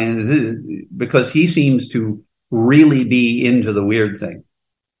 I mean, because he seems to really be into the weird thing.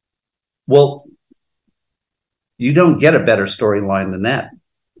 Well, you don't get a better storyline than that,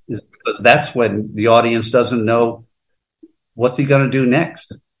 because that's when the audience doesn't know what's he going to do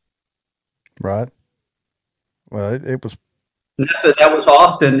next. Right. Well, it was. That was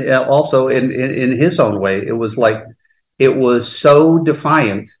Austin also in his own way. It was like, it was so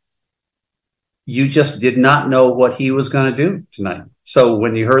defiant. You just did not know what he was going to do tonight. So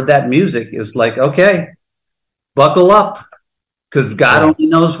when you heard that music, it's like, okay, buckle up, because God only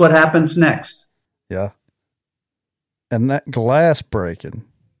knows what happens next. Yeah. And that glass breaking,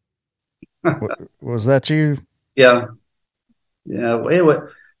 was that you? Yeah. Yeah.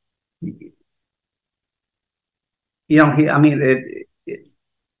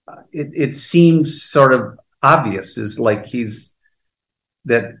 It seems sort of obvious, is like he's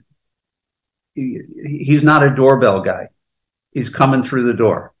not a doorbell guy. He's coming through the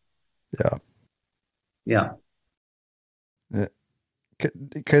door. Yeah. Yeah.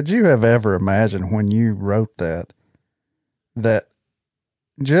 Could you have ever imagined when you wrote that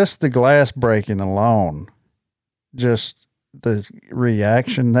just the glass breaking alone, just the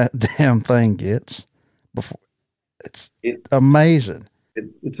reaction that damn thing gets before, it's amazing.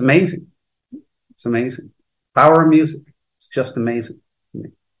 It's amazing. It's amazing. Power of music. It's just amazing.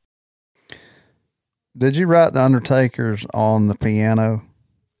 Did you write the Undertakers on the piano?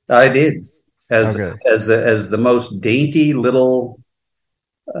 I did. as Okay. as the most dainty little.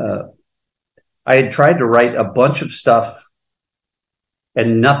 Uh, I had tried to write a bunch of stuff,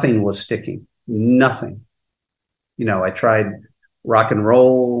 and nothing was sticking. Nothing. I tried rock and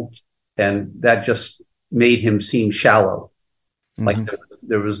roll, and that just made him seem shallow. Like Mm-hmm.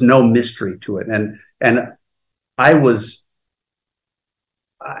 there was no mystery to it, and I was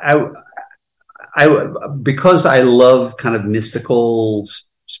I I because I love kind of mystical,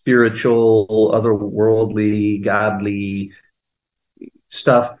 spiritual, otherworldly, godly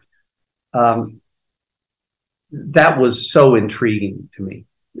stuff. Um, that was so intriguing to me.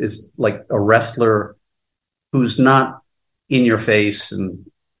 Is like a wrestler who's not in your face and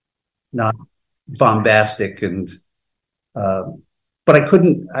not bombastic and uh, but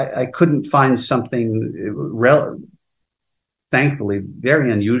I couldn't find something thankfully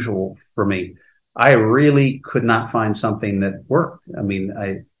very unusual for me. I really could not find something that worked. I mean,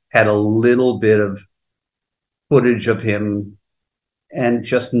 I had a little bit of footage of him and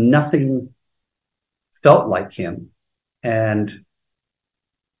just nothing felt like him. And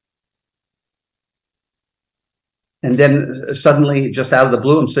then suddenly, just out of the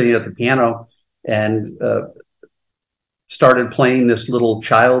blue, I'm sitting at the piano and started playing this little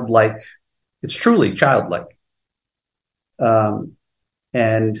childlike. It's truly childlike, um,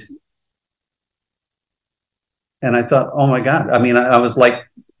 and and I thought, oh my god! I mean, I was like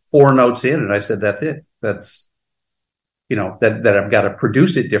 4 notes in, and I said, that's it. That's that I've got to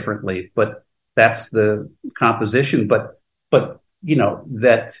produce it differently, but that's the composition. But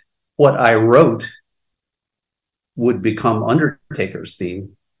that what I wrote would become Undertaker's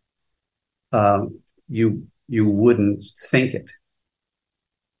theme. You wouldn't think it.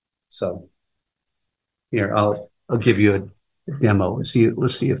 So here, I'll give you a demo. Let's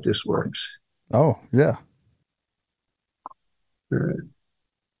see if this works. Oh, yeah.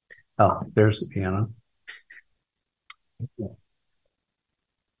 Oh, there's the piano.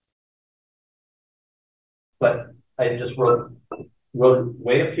 But I just wrote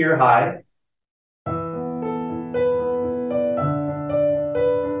way up here high.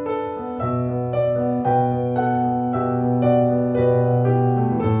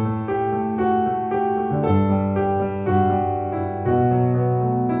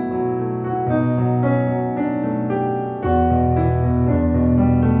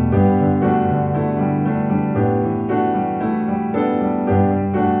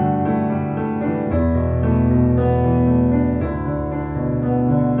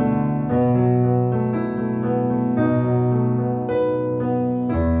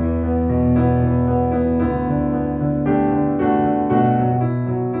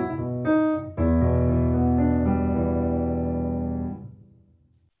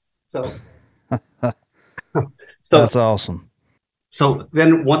 So That's so awesome. so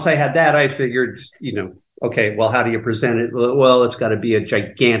then once I had that, I figured, okay, well, how do you present it? Well, it's got to be a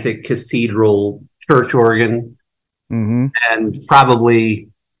gigantic cathedral church organ, Mm-hmm. and probably,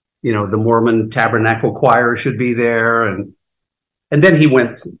 the Mormon Tabernacle Choir should be there, and then he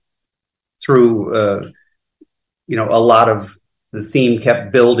went through, a lot of the theme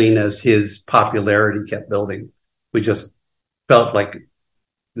kept building as his popularity kept building. We just felt like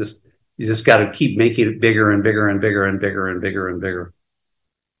this. You just got to keep making it bigger and bigger and bigger and bigger and bigger and bigger.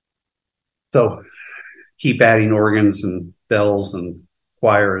 So keep adding organs and bells and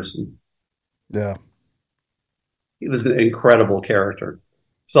choirs. And Yeah. he was an incredible character.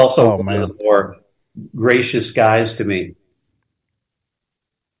 He's also Oh, one of man. the more gracious guys to me.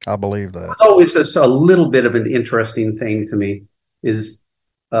 I believe that. Always just a little bit of an interesting thing to me is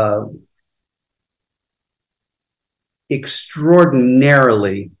uh,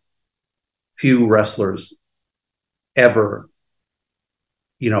 extraordinarily few wrestlers ever,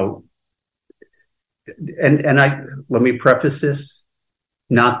 you know, and I let me preface this,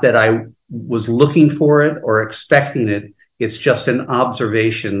 not that I was looking for it or expecting it. It's just an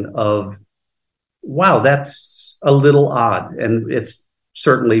observation of, wow, that's a little odd. And it's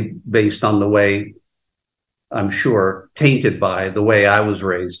certainly based on the way, I'm sure, tainted by the way I was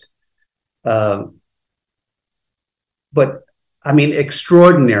raised. Uh, but I mean,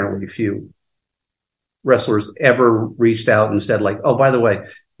 extraordinarily few wrestlers ever reached out and said, like, oh, by the way,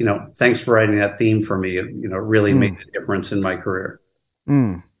 thanks for writing that theme for me. It, really made a difference in my career.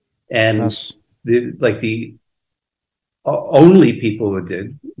 Mm. And That's the only people who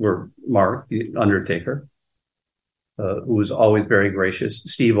did were Mark, the Undertaker, who was always very gracious,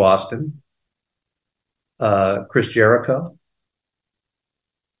 Steve Austin, Chris Jericho,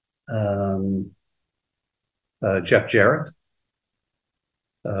 um, Jeff Jarrett,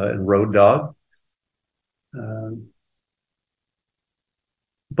 and Road Dogg.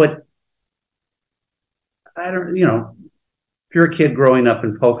 But I don't, if you're a kid growing up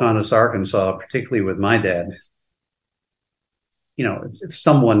in Pocahontas, Arkansas, particularly with my dad, if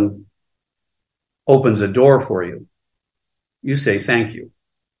someone opens a door for you, you say thank you.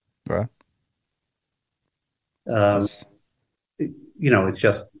 Right. Um, That's it's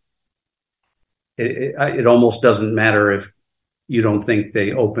just it almost doesn't matter if you don't think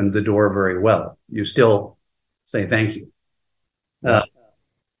they opened the door very well. You still say thank you. yeah.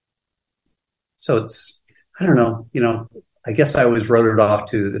 So it's I don't know. I guess I always wrote it off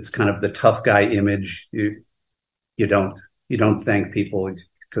to it's kind of the tough guy image. You don't you don't thank people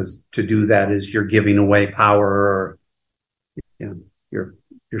because to do that is you're giving away power or you're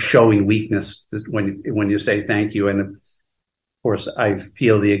showing weakness when you say thank you. And of course, I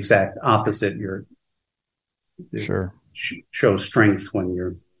feel the exact opposite. Sure. Show strength when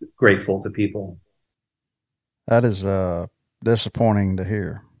you're grateful to people. That is disappointing to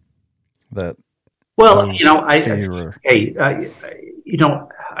hear. That Well, fewer.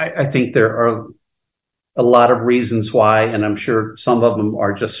 I think there are a lot of reasons why, and I'm sure some of them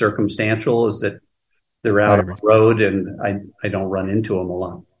are just circumstantial. Is that they're out Maybe. on the road, and I don't run into them a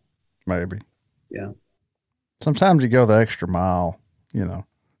lot. Maybe. Yeah. Sometimes you go the extra mile.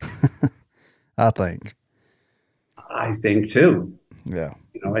 I think. I think too. Yeah.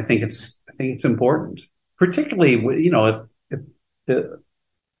 I think it's important, particularly if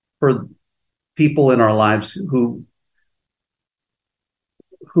for people in our lives who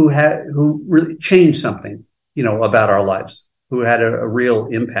really changed something, about our lives, who had a real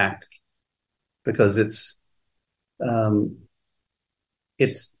impact, because it's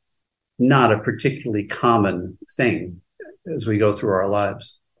not a particularly common thing as we go through our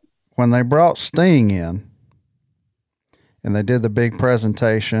lives. When they brought Sting in and they did the big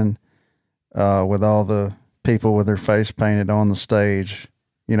presentation with all the people with their face painted on the stage,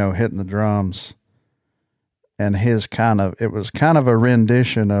 hitting the drums, and it was kind of a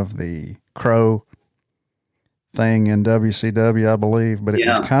rendition of the Crow thing in WCW, I believe, but it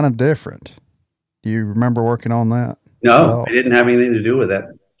was kind of different. Do you remember working on that? No, I didn't have anything to do with that.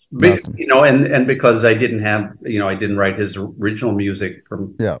 Nothing. And because I didn't have, I didn't write his original music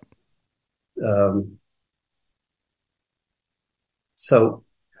from. Yeah. So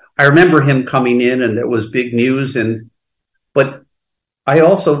I remember him coming in, and it was big news. But I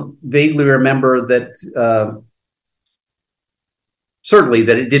also vaguely remember that certainly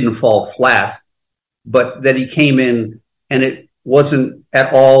that it didn't fall flat, but that he came in and it wasn't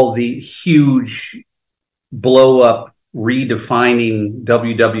at all the huge blow up redefining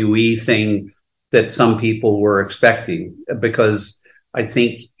WWE thing that some people were expecting, because I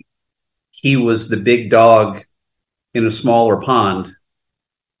think he was the big dog in a smaller pond.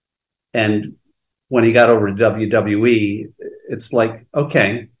 And when he got over to WWE, it's like,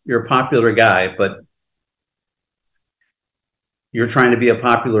 okay, you're a popular guy, but you're trying to be a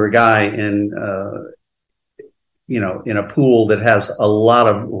popular guy in a pool that has a lot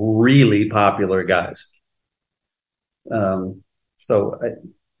of really popular guys. So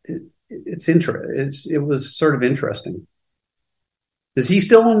it was sort of interesting. Is he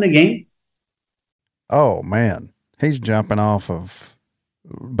still in the game? Oh man, he's jumping off of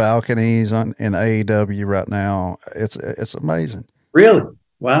balconies in AEW right now. It's amazing. Really?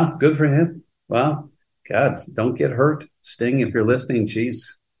 Wow. Good for him. Wow. God, don't get hurt, Sting. If you're listening,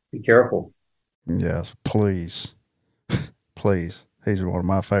 geez, be careful. Yes, please, please. He's one of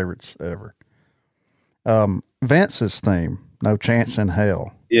my favorites ever. Vince's theme, "No Chance in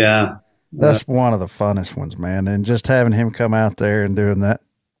Hell." Yeah, that's one of the funnest ones, man. And just having him come out there and doing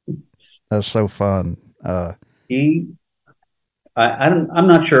that's so fun. I'm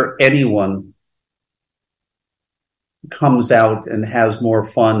not sure anyone comes out and has more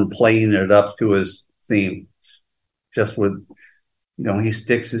fun playing it up to his theme. Just with, he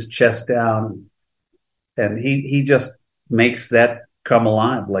sticks his chest down and he just makes that come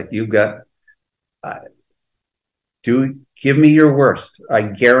alive. Like, you've got, give me your worst. I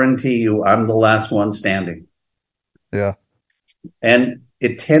guarantee you I'm the last one standing. Yeah. And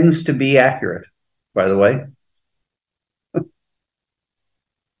it tends to be accurate, by the way.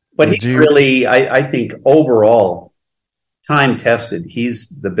 But really, I think overall, time tested, he's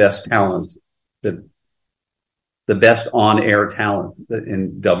the best talent, the best on-air talent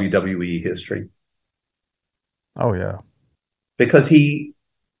in WWE history. Oh, yeah. Because he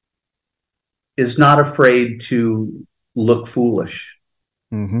is not afraid to look foolish.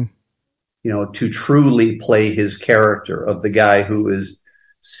 Mm-hmm. To truly play his character of the guy who is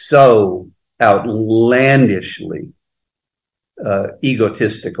so outlandishly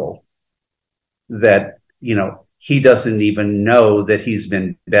egotistical that, he doesn't even know that he's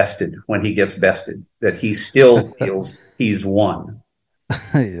been bested when he gets bested, that he still feels he's won.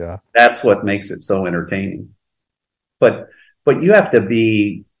 Yeah. That's what makes it so entertaining. But you have to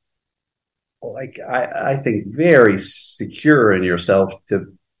be, like, I think, very secure in yourself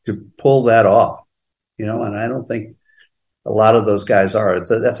to pull that off, and I don't think a lot of those guys are.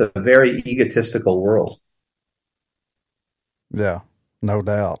 That's a very egotistical world. Yeah. No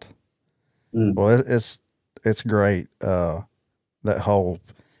doubt. Mm. Well, it's great. That whole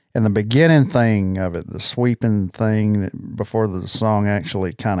in the beginning thing of it, the sweeping thing before the song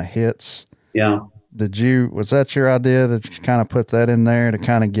actually kind of hits. Yeah. Was that your idea that you kind of put that in there to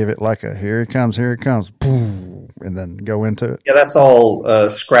kind of give it like a here it comes, boom, and then go into it? Yeah, that's all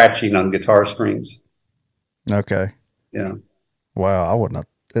scratching on guitar strings. Okay. Yeah. Wow, I wouldn't have.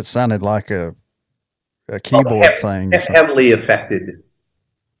 It sounded like a Well, keyboard thing or something. heavily affected.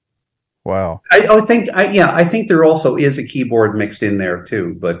 Wow. I think there also is a keyboard mixed in there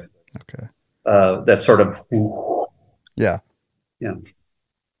too, but Okay. that sort of, Yeah. yeah,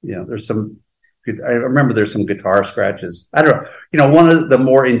 yeah. I remember there's some guitar scratches. I don't know. One of the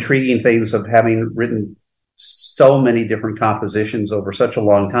more intriguing things of having written so many different compositions over such a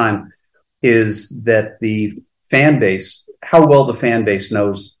long time is that how well the fan base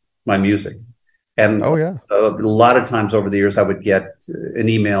knows my music. And Oh yeah. a lot of times over the years, I would get an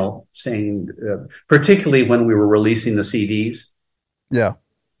email saying, particularly when we were releasing the CDs, Yeah.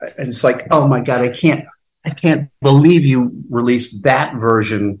 and it's like, oh my God, I can't believe you released that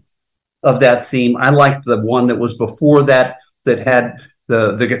version of that theme. I liked the one that was before that had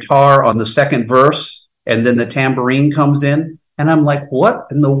the guitar on the second verse, and then the tambourine comes in. And I'm like, what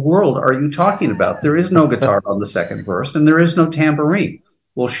in the world are you talking about? There is no guitar on the second verse, and there is no tambourine.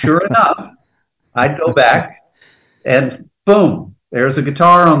 Well, sure enough, I'd go back and boom, there's a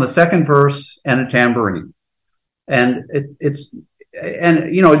guitar on the second verse and a tambourine. And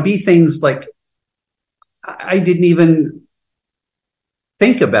it'd be things like I didn't even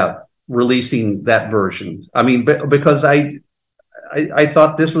think about releasing that version. I mean, because I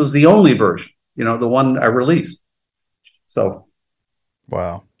thought this was the only version, the one I released. So,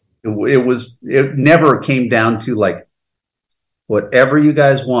 wow, it never came down to like, whatever you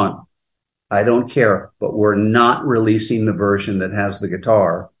guys want, I don't care, but we're not releasing the version that has the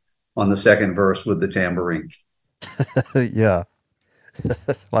guitar on the second verse with the tambourine. Yeah. It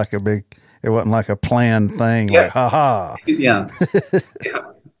wasn't like a planned thing. Yeah. Like, ha ha. Yeah.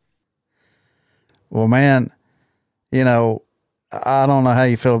 Yeah. Well, man, I don't know how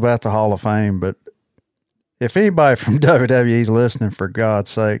you feel about the Hall of Fame, but if anybody from WWE is listening, for God's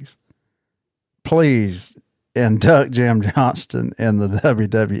sakes, please induct Jim Johnston in the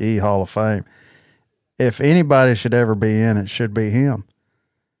WWE Hall of Fame. If anybody should ever be in it, should be him.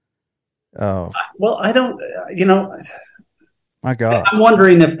 Well, I don't, my God, I'm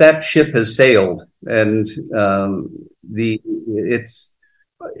wondering if that ship has sailed, and it's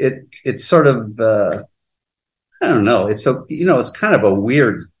sort of, I don't know. It's it's kind of a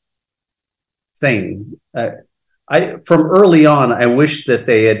weird thing. From early on, I wish that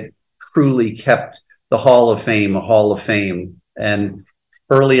they had truly kept the Hall of Fame a Hall of Fame, and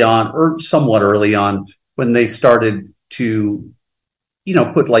early on, or somewhat early on, when they started to,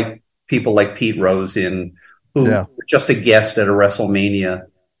 put like people like Pete Rose in, who were just a guest at a WrestleMania.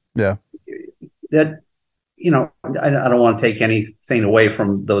 Yeah. That, I don't want to take anything away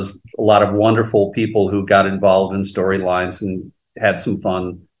from a lot of wonderful people who got involved in storylines and had some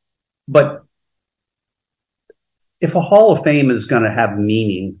fun. But if a Hall of Fame is going to have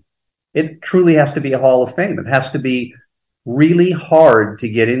meaning, it truly has to be a Hall of Fame. It has to be really hard to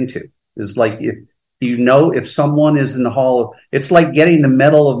get into. It's like, if someone is in the it's like getting the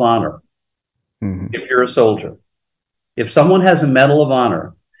Medal of Honor. Mm-hmm. If you're a soldier, if someone has a Medal of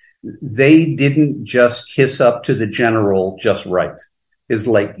Honor, they didn't just kiss up to the general just right. It's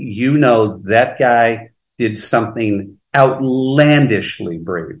like, that guy did something outlandishly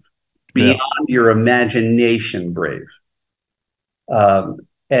brave, beyond your imagination brave.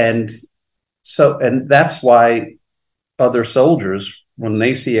 And that's why other soldiers, when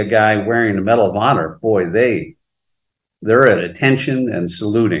they see a guy wearing a Medal of Honor, boy, they're at attention and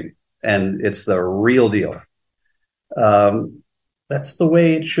saluting, and it's the real deal. That's the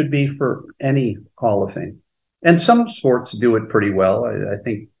way it should be for any Hall of Fame. And some sports do it pretty well. I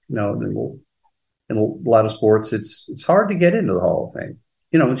think, in a lot of sports, it's hard to get into the Hall of Fame.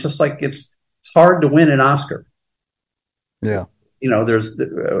 It's just like it's hard to win an Oscar. Yeah. There's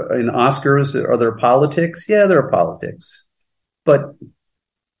in Oscars, are there politics? Yeah, there are politics, but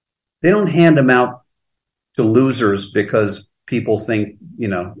they don't hand them out to losers because people think,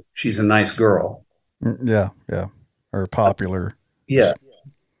 she's a nice girl. Yeah, yeah, or popular. Yeah,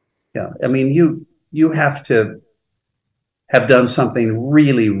 yeah. I mean, you have to have done something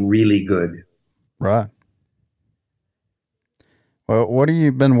really, really good. Right. Well, what have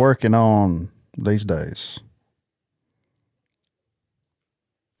you been working on these days?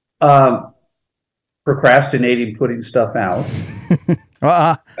 Um, Procrastinating putting stuff out.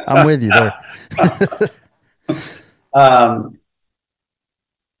 Well, I'm with you there. um,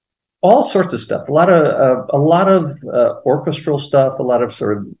 all sorts of stuff. A lot of orchestral stuff. A lot of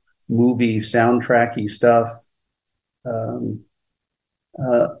sort of movie soundtracky stuff. Um,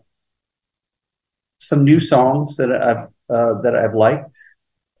 uh, some new songs that I've liked.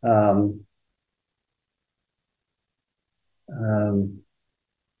 Um, um,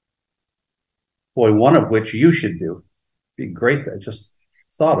 Boy, one of which you should do. Be great. I just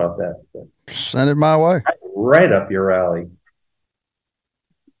thought of that. Send it my way. Right up your alley.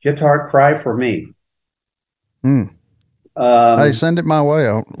 Guitar Cry for Me. Mm. Hey, Um, send it my way.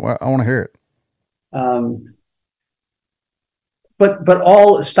 I want to hear it. um, but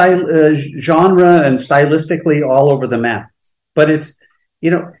all style, genre and stylistically all over the map. But it's, you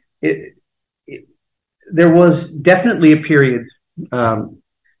know, it, it there was definitely a period um,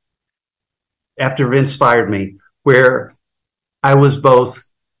 after it inspired me where I was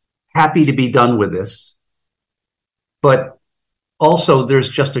both happy to be done with this, but also there's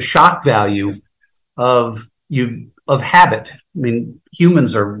just a shock value of habit. I mean,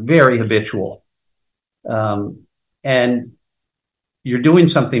 humans are very habitual, and you're doing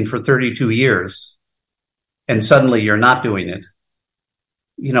something for 32 years, and suddenly you're not doing it.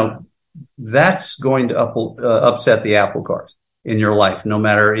 You know, that's going to upset the apple cart in your life. No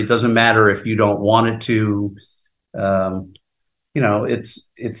matter, it doesn't matter if you don't want it to. Um,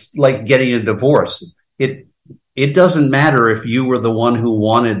 it's like getting a divorce. It doesn't matter if you were the one who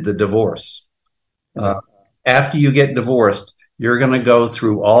wanted the divorce. Uh, Yeah. After you get divorced, you're going to go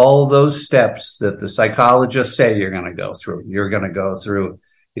through all those steps that the psychologists say you're going to go through. You're going to go through.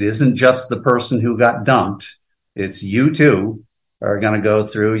 It isn't just the person who got dumped. It's you too are going to go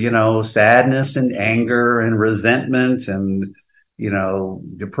through, sadness and anger and resentment and,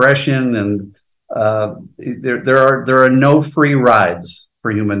 depression. And there are no free rides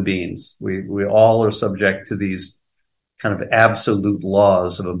for human beings. We all are subject to these kind of absolute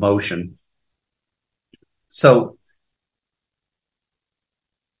laws of emotion. So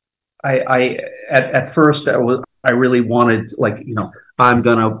I at first I really wanted, like, I'm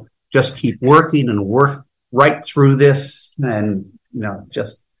gonna just keep working and work right through this, and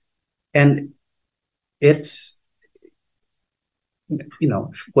just, and it's,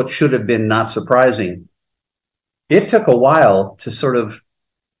 what should have been not surprising. It took a while to sort of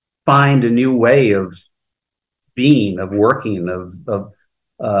find a new way of being, of working, of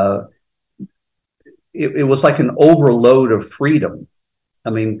it was like an overload of freedom. I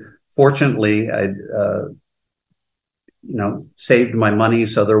mean, fortunately, I saved my money,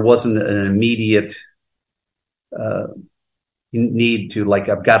 so there wasn't an immediate uh, need to, like,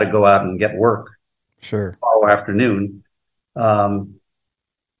 I've got to go out and get work Sure. all afternoon.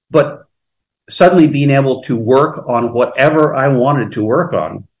 But suddenly being able to work on whatever I wanted to work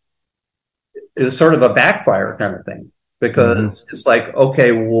on is sort of a backfire kind of thing, because it's like,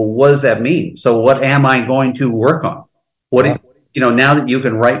 okay, well, what does that mean? So what am I going to work on? What Yeah. now that you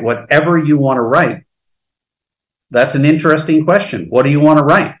can write whatever you want to write, that's an interesting question. What do you want to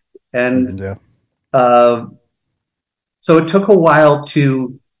write? And Yeah. uh, so it took a while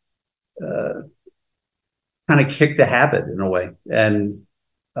to uh, kind of kick the habit in a way,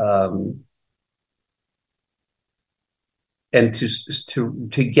 um, and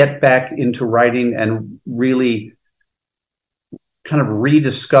to get back into writing and really kind of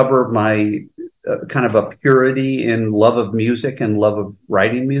rediscover my kind of a purity in love of music and love of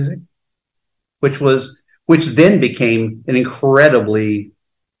writing music, which then became an incredibly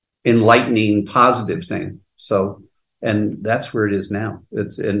enlightening, positive thing. So, and that's where it is now.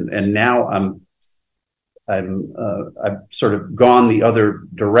 And now I've sort of gone the other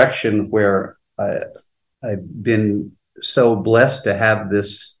direction, where I've been so blessed to have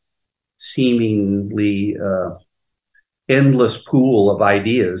this seemingly endless pool of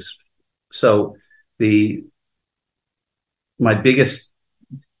ideas. So the my biggest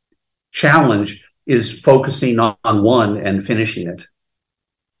challenge is focusing on one and finishing it,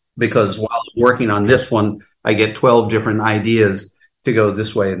 because while I'm working on this one, I get 12 different ideas to go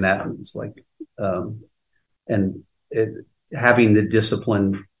this way and that. And it's like, and having the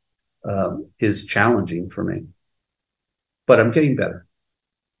discipline is challenging for me, but I'm getting better.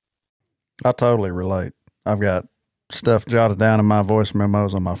 I totally relate. I've got stuff jotted down in my voice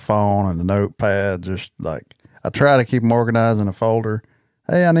memos on my phone and the notepad. Just like I try to keep them organized in a folder.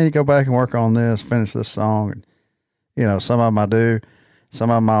 Hey, I need to go back and work on this, finish this song. And, you know, some of them I do. Some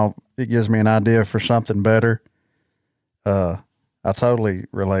of them it gives me an idea for something better. I totally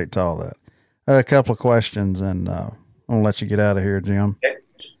relate to all that. A couple of questions, and I'm going to let you get out of here, Jim.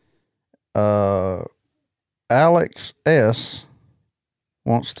 Okay. Alex S.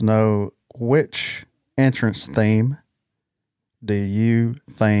 wants to know, which entrance theme do you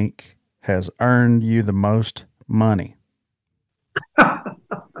think has earned you the most money?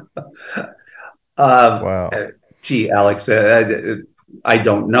 Wow. Gee, Alex, I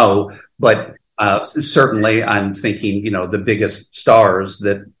don't know, but certainly I'm thinking, you know, the biggest stars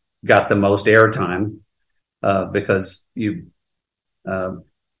that got the most airtime, because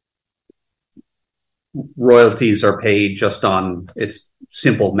royalties are paid just on, it's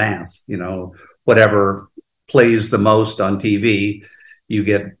simple math, you know, whatever plays the most on TV, you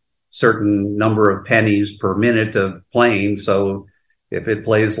get certain number of pennies per minute of playing. So if it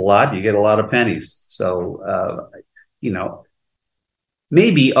plays a lot, you get a lot of pennies. So, you know,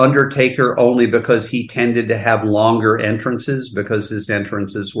 maybe Undertaker, only because he tended to have longer entrances, because his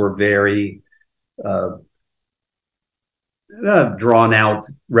entrances were very drawn out,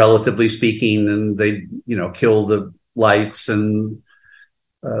 relatively speaking, and they, you know, kill the lights and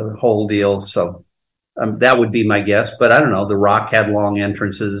the whole deal. So that would be my guess. But I don't know. The Rock had long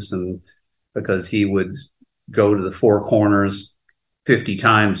entrances, and because he would go to the four corners 50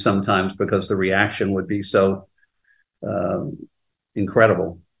 times sometimes, because the reaction would be so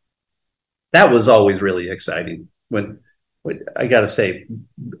incredible. That was always really exciting. When I got to say,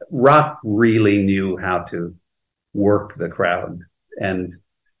 Rock really knew how to work the crowd, and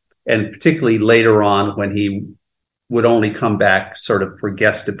particularly later on when he would only come back sort of for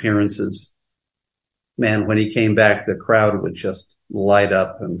guest appearances. Man, when he came back, the crowd would just light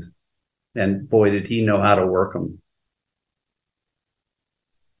up, and boy, did he know how to work them.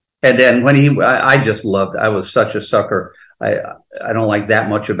 And then when I just loved, I was such a sucker. I don't like that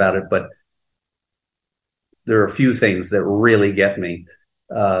much about it, but there are a few things that really get me.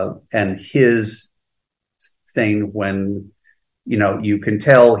 And his thing, when, you know, you can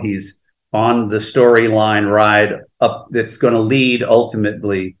tell he's on the storyline ride up that's going to lead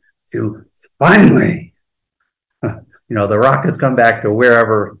ultimately to finally, you know, The Rock has come back to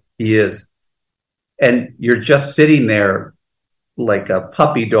wherever he is. And you're just sitting there like a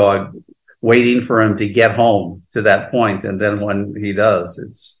puppy dog waiting for him to get home to that point. And then when he does,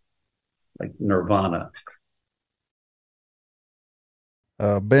 it's like nirvana.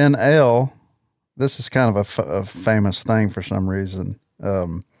 Ben L., this is kind of a famous thing for some reason,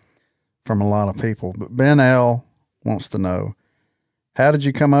 from a lot of people. But Ben L. wants to know, how did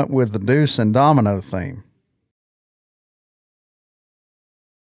you come up with the Deuce and Domino theme?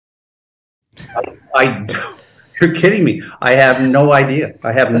 You're kidding me. I have no idea.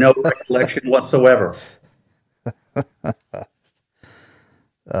 I have no recollection whatsoever. Why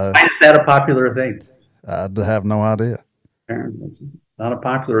is that a popular thing? I have no idea. It's not a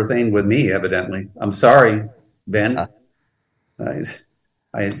popular thing with me, evidently. I'm sorry, Ben.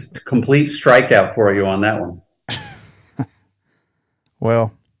 I complete strikeout for you on that one.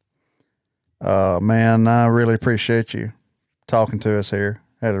 Well, man, I really appreciate you talking to us here.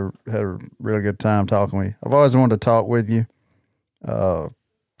 Had a really good time talking with you. I've always wanted to talk with you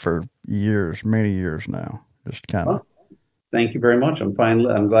for years, many years now. Just kind of. Well, thank you very much. I'm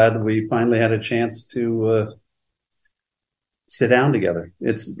glad that we finally had a chance to sit down together.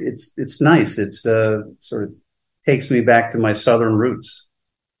 It's nice. It's sort of takes me back to my Southern roots.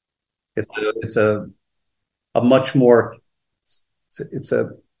 It's a much more.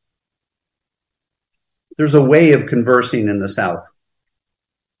 There's a way of conversing in the South.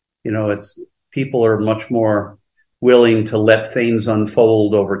 You know, people are much more willing to let things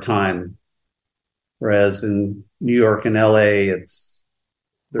unfold over time. Whereas in New York and LA, it's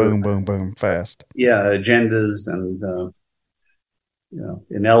boom, boom, boom, fast. Yeah, agendas, and you know,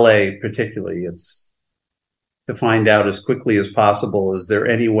 in LA particularly, it's to find out as quickly as possible, is there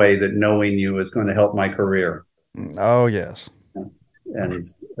any way that knowing you is going to help my career? Oh, yes. And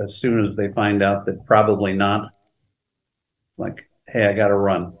as soon as they find out that probably not, like, hey, I got to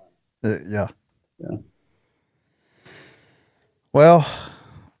run. Yeah. Well,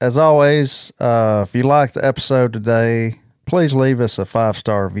 as always, if you liked the episode today, please leave us a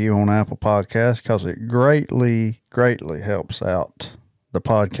 5-star review on Apple Podcasts, because it greatly, greatly helps out the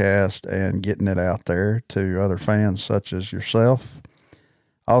podcast and getting it out there to other fans such as yourself.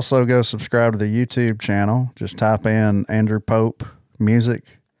 Also, go subscribe to the YouTube channel. Just type in Andrew Pope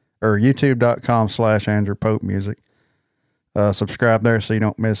Music, or youtube.com/Andrew Pope Music. Subscribe there so you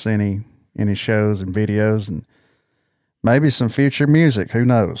don't miss any shows and videos, and maybe some future music. Who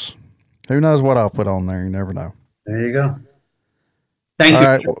knows? Who knows what I'll put on there? You never know. There you go. Thank All you.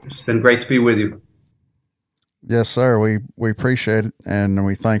 right. Well, It's been great to be with you. yes, sir. We appreciate it, and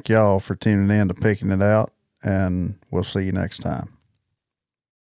we thank y'all for tuning in to Picking It Out, and we'll see you next time.